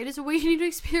afraid is a way you need to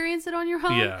experience it on your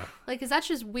own. Yeah. Like, because that's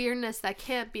just weirdness that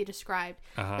can't be described.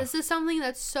 This is something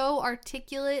that's so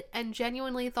articulate and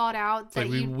genuinely thought out that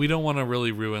we don't want to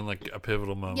really ruin like a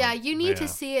pivotal moment. Yeah, you need to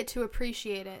see it to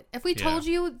appreciate it. If we told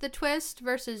you the twist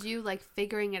versus you like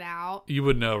figuring it out, you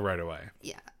would know right away.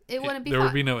 Yeah, it wouldn't be. There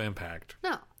would be no impact.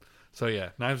 No. So yeah,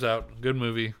 Knives Out, good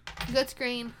movie. Good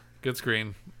screen. Good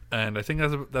screen, and I think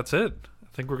that's it. I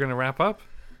think we're going to wrap up.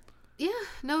 Yeah,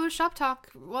 no shop talk.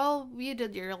 Well, you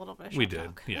did your little bit of shop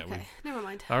talk. We did. Yeah. Okay, never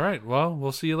mind. All right. Well,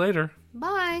 we'll see you later.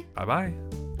 Bye. Bye-bye.